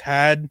he's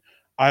had,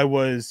 I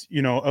was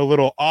a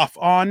little off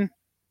on.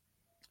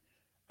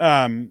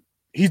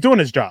 He's doing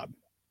his job.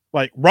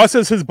 Like, Russ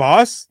is his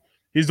boss.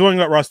 He's doing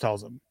what Russ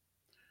tells him.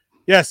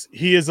 Yes,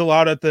 he is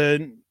allowed at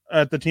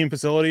the team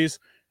facilities.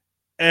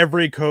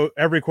 Every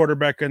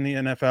quarterback in the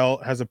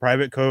NFL has a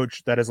private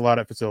coach that is allowed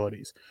at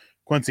facilities.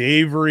 Quincy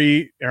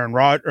Avery, Aaron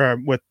Rodgers,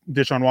 with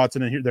Deshaun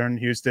Watson there in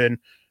Houston.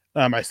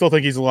 I still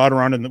think he's allowed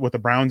around with the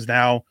Browns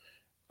now.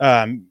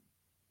 Aaron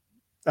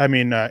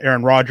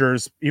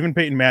Rodgers, even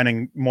Peyton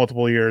Manning,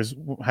 multiple years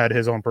had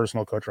his own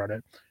personal coach run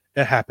it.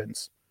 It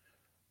happens.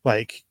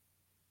 Like,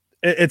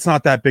 it's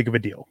not that big of a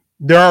deal.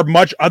 There are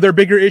much other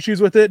bigger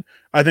issues with it.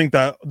 I think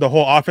the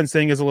whole offense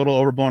thing is a little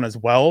overblown as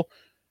well.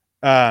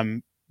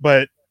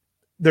 But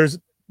there's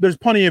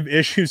plenty of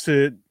issues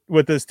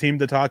with this team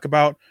to talk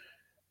about.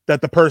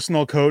 That the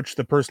personal coach,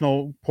 the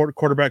personal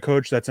quarterback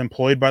coach that's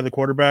employed by the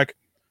quarterback,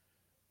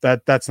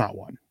 that's not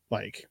one.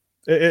 Like,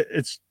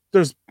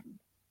 there's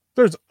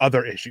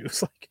other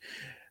issues. Like,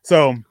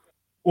 so,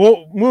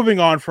 well, moving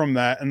on from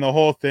that and the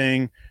whole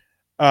thing.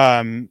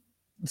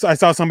 So I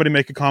saw somebody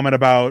make a comment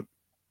about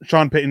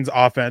Sean Payton's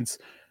offense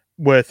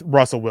with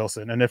Russell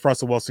Wilson, and if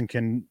Russell Wilson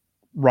can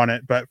run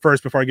it. But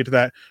first, before I get to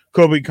that,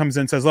 Kobe comes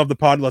in and says, "Love the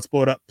pod. Let's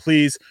blow it up,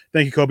 please."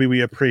 Thank you, Kobe.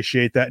 We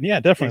appreciate that. And yeah,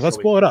 definitely. Let's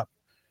blow it up.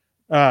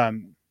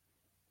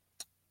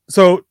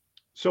 So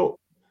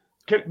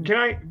can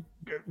I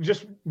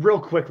just real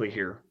quickly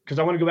here, because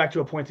I want to go back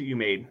to a point that you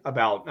made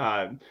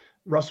about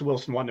Russell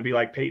Wilson wanting to be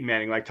like Peyton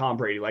Manning, like Tom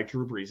Brady, like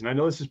Drew Brees. And I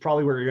know this is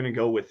probably where you're going to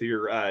go with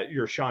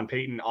your Sean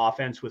Payton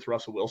offense with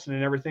Russell Wilson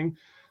and everything.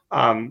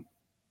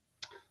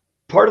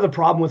 Part of the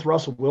problem with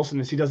Russell Wilson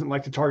is he doesn't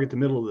like to target the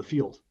middle of the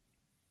field.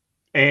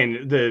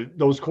 And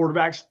those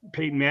quarterbacks,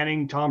 Peyton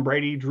Manning, Tom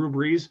Brady, Drew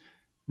Brees,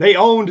 they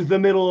owned the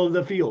middle of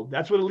the field.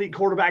 That's what elite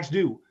quarterbacks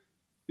do.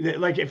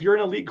 Like, if you're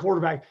an elite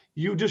quarterback,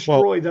 you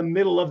destroy the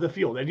middle of the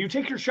field, and you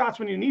take your shots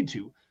when you need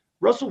to.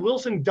 Russell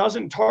Wilson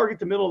doesn't target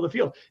the middle of the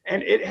field,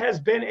 and it has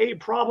been a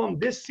problem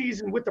this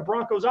season with the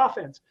Broncos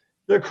offense.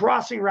 The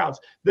crossing routes,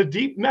 the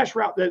deep mesh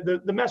route,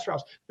 the mesh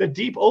routes, the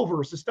deep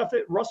overs, the stuff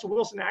that Russell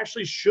Wilson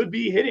actually should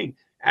be hitting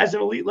as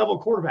an elite level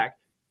quarterback.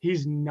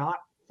 He's not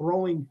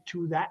throwing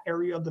to that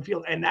area of the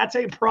field, and that's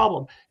a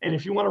problem. And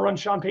if you want to run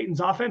Sean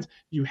Payton's offense,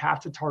 you have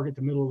to target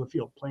the middle of the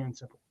field, plain and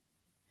simple.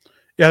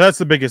 Yeah, that's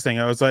the biggest thing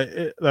I was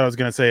going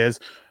to say is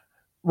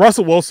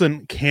Russell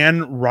Wilson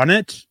can run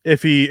it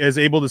if he is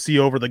able to see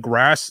over the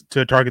grass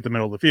to target the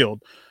middle of the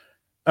field.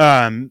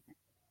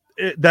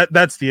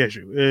 That's the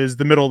issue, is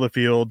the middle of the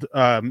field.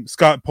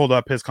 Scott pulled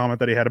up his comment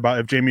that he had about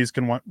if Jameis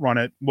can run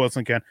it,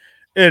 Wilson can.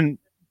 And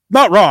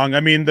not wrong.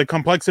 I mean, the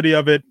complexity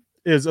of it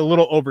is a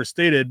little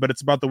overstated, but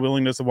it's about the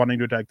willingness of wanting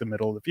to attack the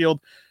middle of the field.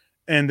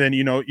 And then,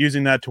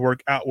 using that to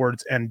work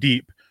outwards and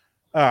deep.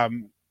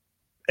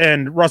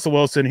 And Russell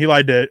Wilson, he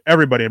lied to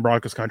everybody in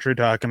Broncos country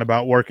talking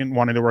about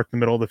wanting to work the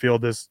middle of the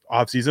field this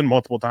offseason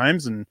multiple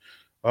times. And,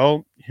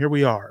 well, here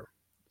we are.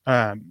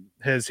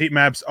 His heat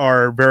maps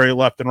are very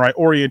left and right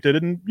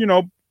oriented and,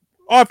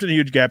 often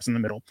huge gaps in the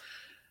middle.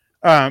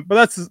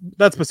 But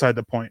that's beside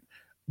the point.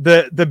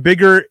 The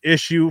bigger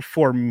issue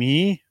for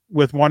me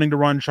with wanting to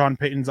run Sean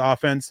Payton's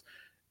offense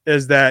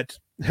is that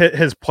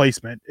his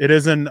placement. It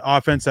is an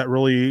offense that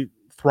really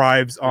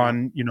thrives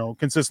on,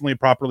 consistently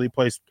properly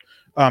placed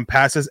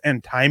passes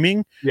and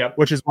timing,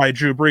 which is why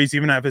Drew Brees,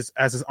 even as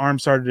his arm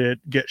started to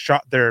get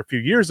shot there a few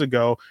years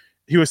ago,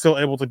 he was still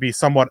able to be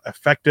somewhat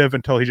effective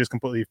until he just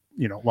completely,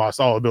 lost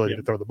all ability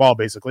to throw the ball,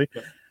 basically.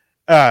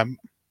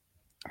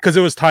 Because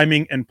it was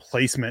timing and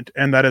placement,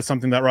 and that is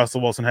something that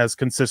Russell Wilson has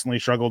consistently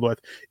struggled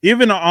with.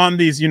 Even on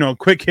these,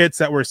 quick hits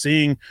that we're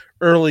seeing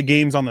early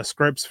games on the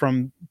scripts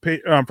from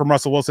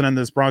Russell Wilson and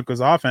this Broncos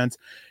offense,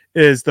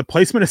 is the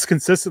placement is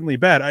consistently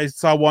bad. I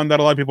saw one that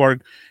a lot of people are,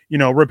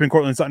 ripping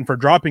Cortland Sutton for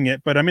dropping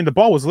it, but I mean, the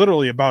ball was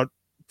literally about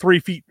 3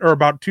 feet or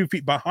about 2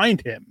 feet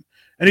behind him,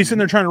 and he's sitting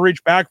there trying to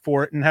reach back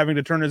for it and having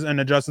to turn and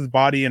adjust his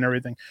body and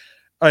everything.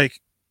 Like,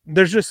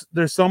 there's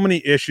so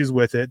many issues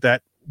with it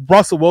that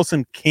Russell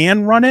Wilson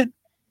can run it.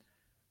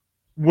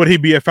 Would he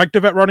be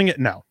effective at running it?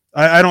 No,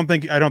 I don't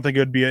think it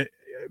would be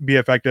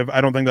effective.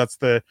 I don't think that's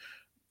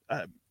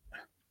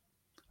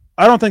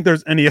I don't think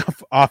there's any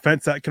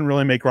offense that can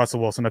really make Russell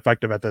Wilson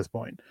effective at this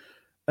point.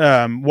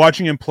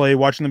 Watching him play,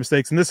 watching the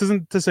mistakes, and this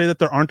isn't to say that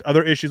there aren't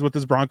other issues with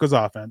this Broncos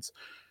offense.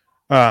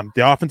 The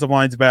offensive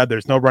line's bad.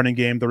 There's no running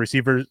game. The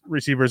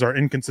receivers are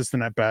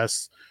inconsistent at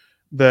best.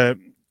 There's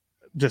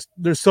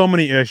so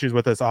many issues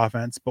with this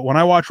offense, but when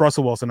I watch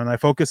Russell Wilson and I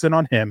focus in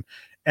on him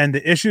and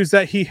the issues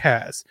that he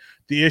has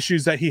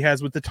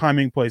with the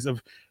timing plays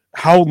of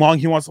how long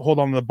he wants to hold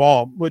on to the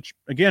ball, which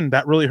again,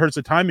 that really hurts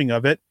the timing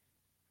of it.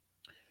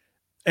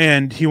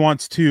 And he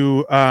wants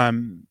to,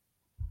 the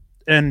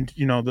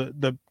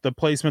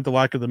placement, the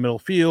lack of the middle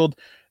field,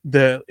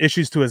 the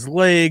issues to his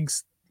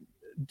legs,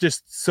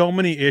 just so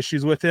many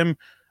issues with him.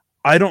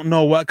 I don't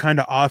know what kind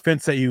of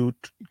offense that you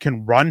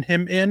can run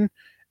him in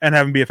and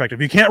have him be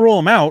effective. You can't roll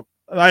him out.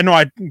 I know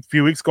a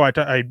few weeks ago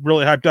I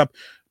really hyped up,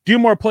 do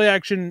more play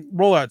action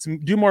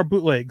rollouts, do more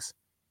bootlegs.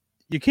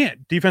 You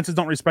can't. Defenses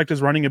don't respect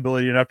his running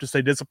ability enough to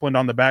stay disciplined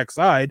on the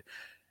backside,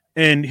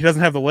 and he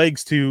doesn't have the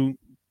legs to,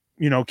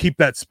 keep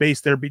that space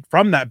there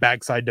from that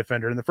backside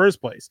defender in the first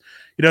place.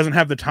 He doesn't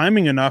have the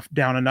timing enough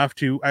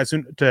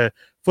to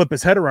flip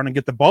his head around and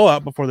get the ball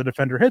out before the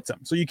defender hits him.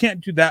 So you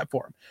can't do that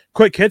for him.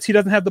 Quick hits, he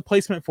doesn't have the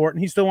placement for it, and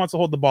he still wants to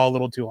hold the ball a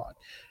little too long.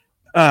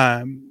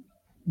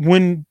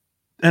 There's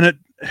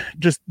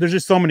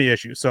just so many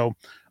issues. So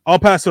I'll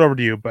pass it over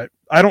to you, but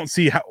I don't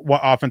see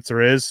what offense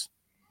there is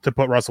to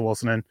put Russell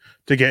Wilson in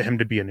to get him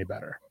to be any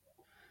better.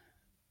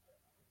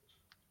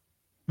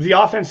 The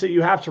offense that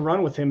you have to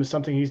run with him is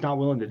something he's not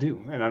willing to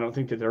do. And I don't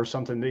think that there's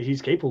something that he's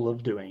capable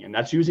of doing. And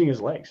that's using his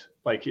legs.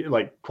 Like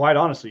quite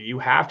honestly, you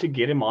have to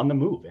get him on the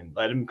move and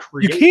let him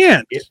create. You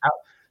can't.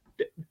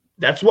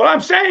 That's what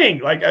I'm saying.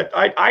 Like,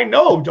 I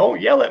know, don't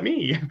yell at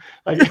me.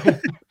 Like,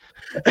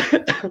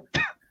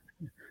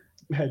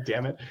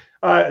 damn it.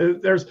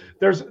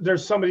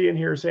 There's somebody in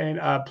here saying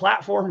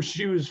platform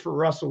shoes for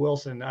Russell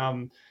Wilson.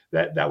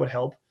 That would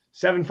help.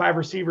 7'5"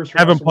 receivers. For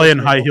have him play in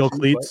high heel too,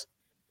 cleats.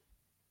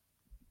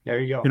 There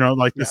you go.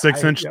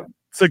 The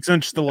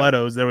 6-inch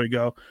stilettos. There we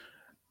go.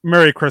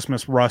 Merry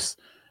Christmas, Russ.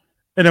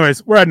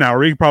 Anyways, we're at an hour.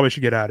 We probably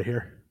should get out of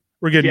here.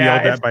 We're getting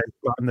yelled at by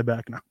in the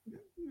back now.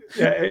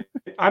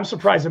 I'm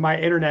surprised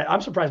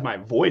my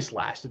voice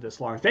lasted this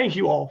long. Thank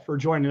you all for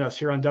joining us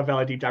here on Dove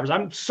Valley Deep Divers.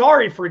 I'm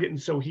sorry for getting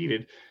so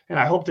heated, and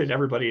I hope that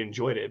everybody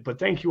enjoyed it. But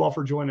thank you all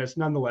for joining us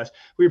nonetheless.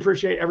 We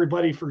appreciate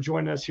everybody for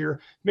joining us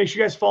here. Make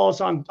sure you guys follow us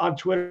on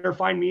Twitter.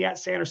 Find me at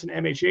Sanderson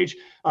MHH,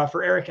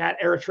 for Eric at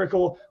Eric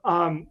Trickle.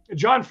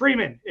 John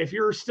Freeman, if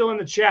you're still in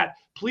the chat,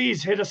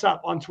 please hit us up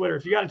on Twitter.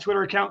 If you got a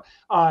Twitter account,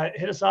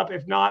 hit us up.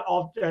 If not,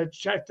 I'll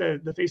check the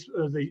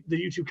Facebook, the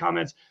YouTube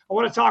comments. I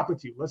want to talk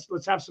with you.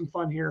 Let's have some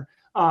fun here.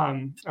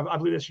 I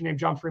believe that's your name,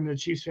 John Freeman, the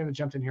Chiefs fan that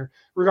jumped in here.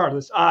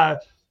 Regardless,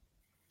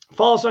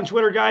 follow us on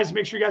Twitter, guys.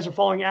 Make sure you guys are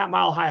following at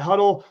Mile High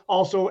Huddle.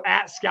 Also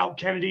at Scout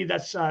Kennedy.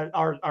 That's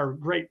our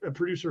great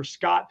producer,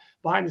 Scott,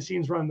 behind the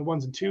scenes running the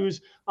ones and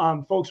twos.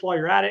 Folks, while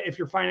you're at it, if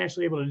you're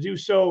financially able to do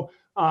so,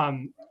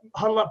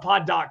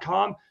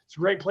 huddleuppod.com. It's a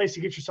great place to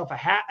get yourself a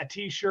hat, a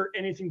t-shirt,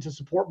 anything to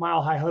support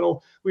Mile High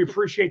Huddle. We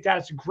appreciate that.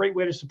 It's a great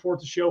way to support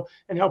the show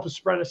and help us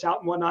spread us out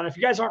and whatnot. If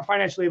you guys aren't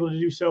financially able to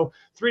do so,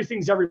 3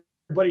 things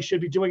everybody should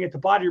be doing at the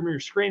bottom of your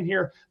screen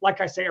here.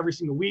 Like I say every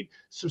single week,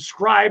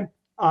 subscribe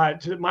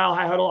to Mile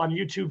High Huddle on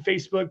YouTube,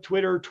 Facebook,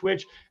 Twitter,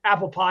 Twitch,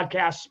 Apple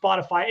Podcasts,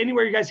 Spotify,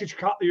 anywhere you guys get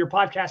your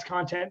podcast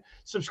content.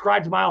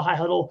 Subscribe to Mile High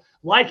Huddle.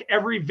 Like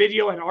every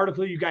video and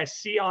article you guys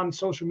see on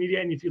social media,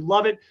 and if you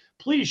love it,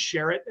 please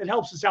share it. It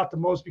helps us out the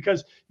most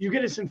because you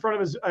get us in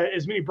front of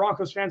as many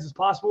Broncos fans as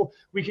possible.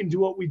 We can do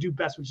what we do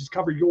best, which is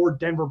cover your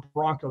Denver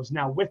Broncos.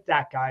 Now, with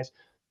that, guys,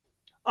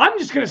 I'm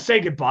just going to say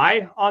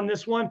goodbye on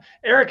this one.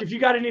 Eric, if you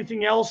got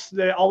anything else,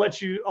 that I'll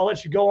let you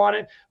go on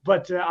it.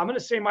 But I'm going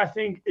to say my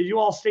thing. You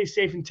all stay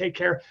safe and take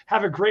care.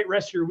 Have a great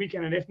rest of your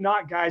weekend. And if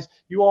not, guys,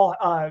 you all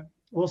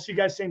we'll see you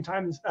guys same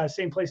time,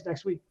 same place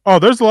next week. Oh,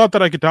 there's a lot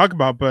that I could talk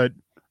about, but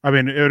I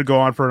mean, it would go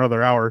on for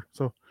another hour.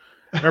 So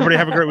everybody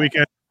have a great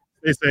weekend.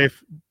 Stay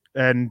safe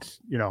and,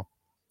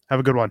 have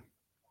a good one.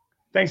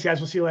 Thanks, guys.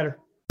 We'll see you later.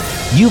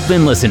 You've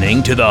been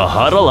listening to the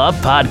Huddle Up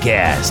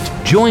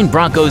Podcast. Join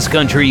Broncos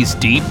Country's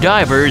deep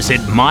divers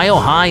at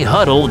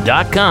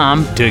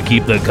milehighhuddle.com to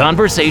keep the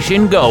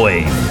conversation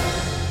going.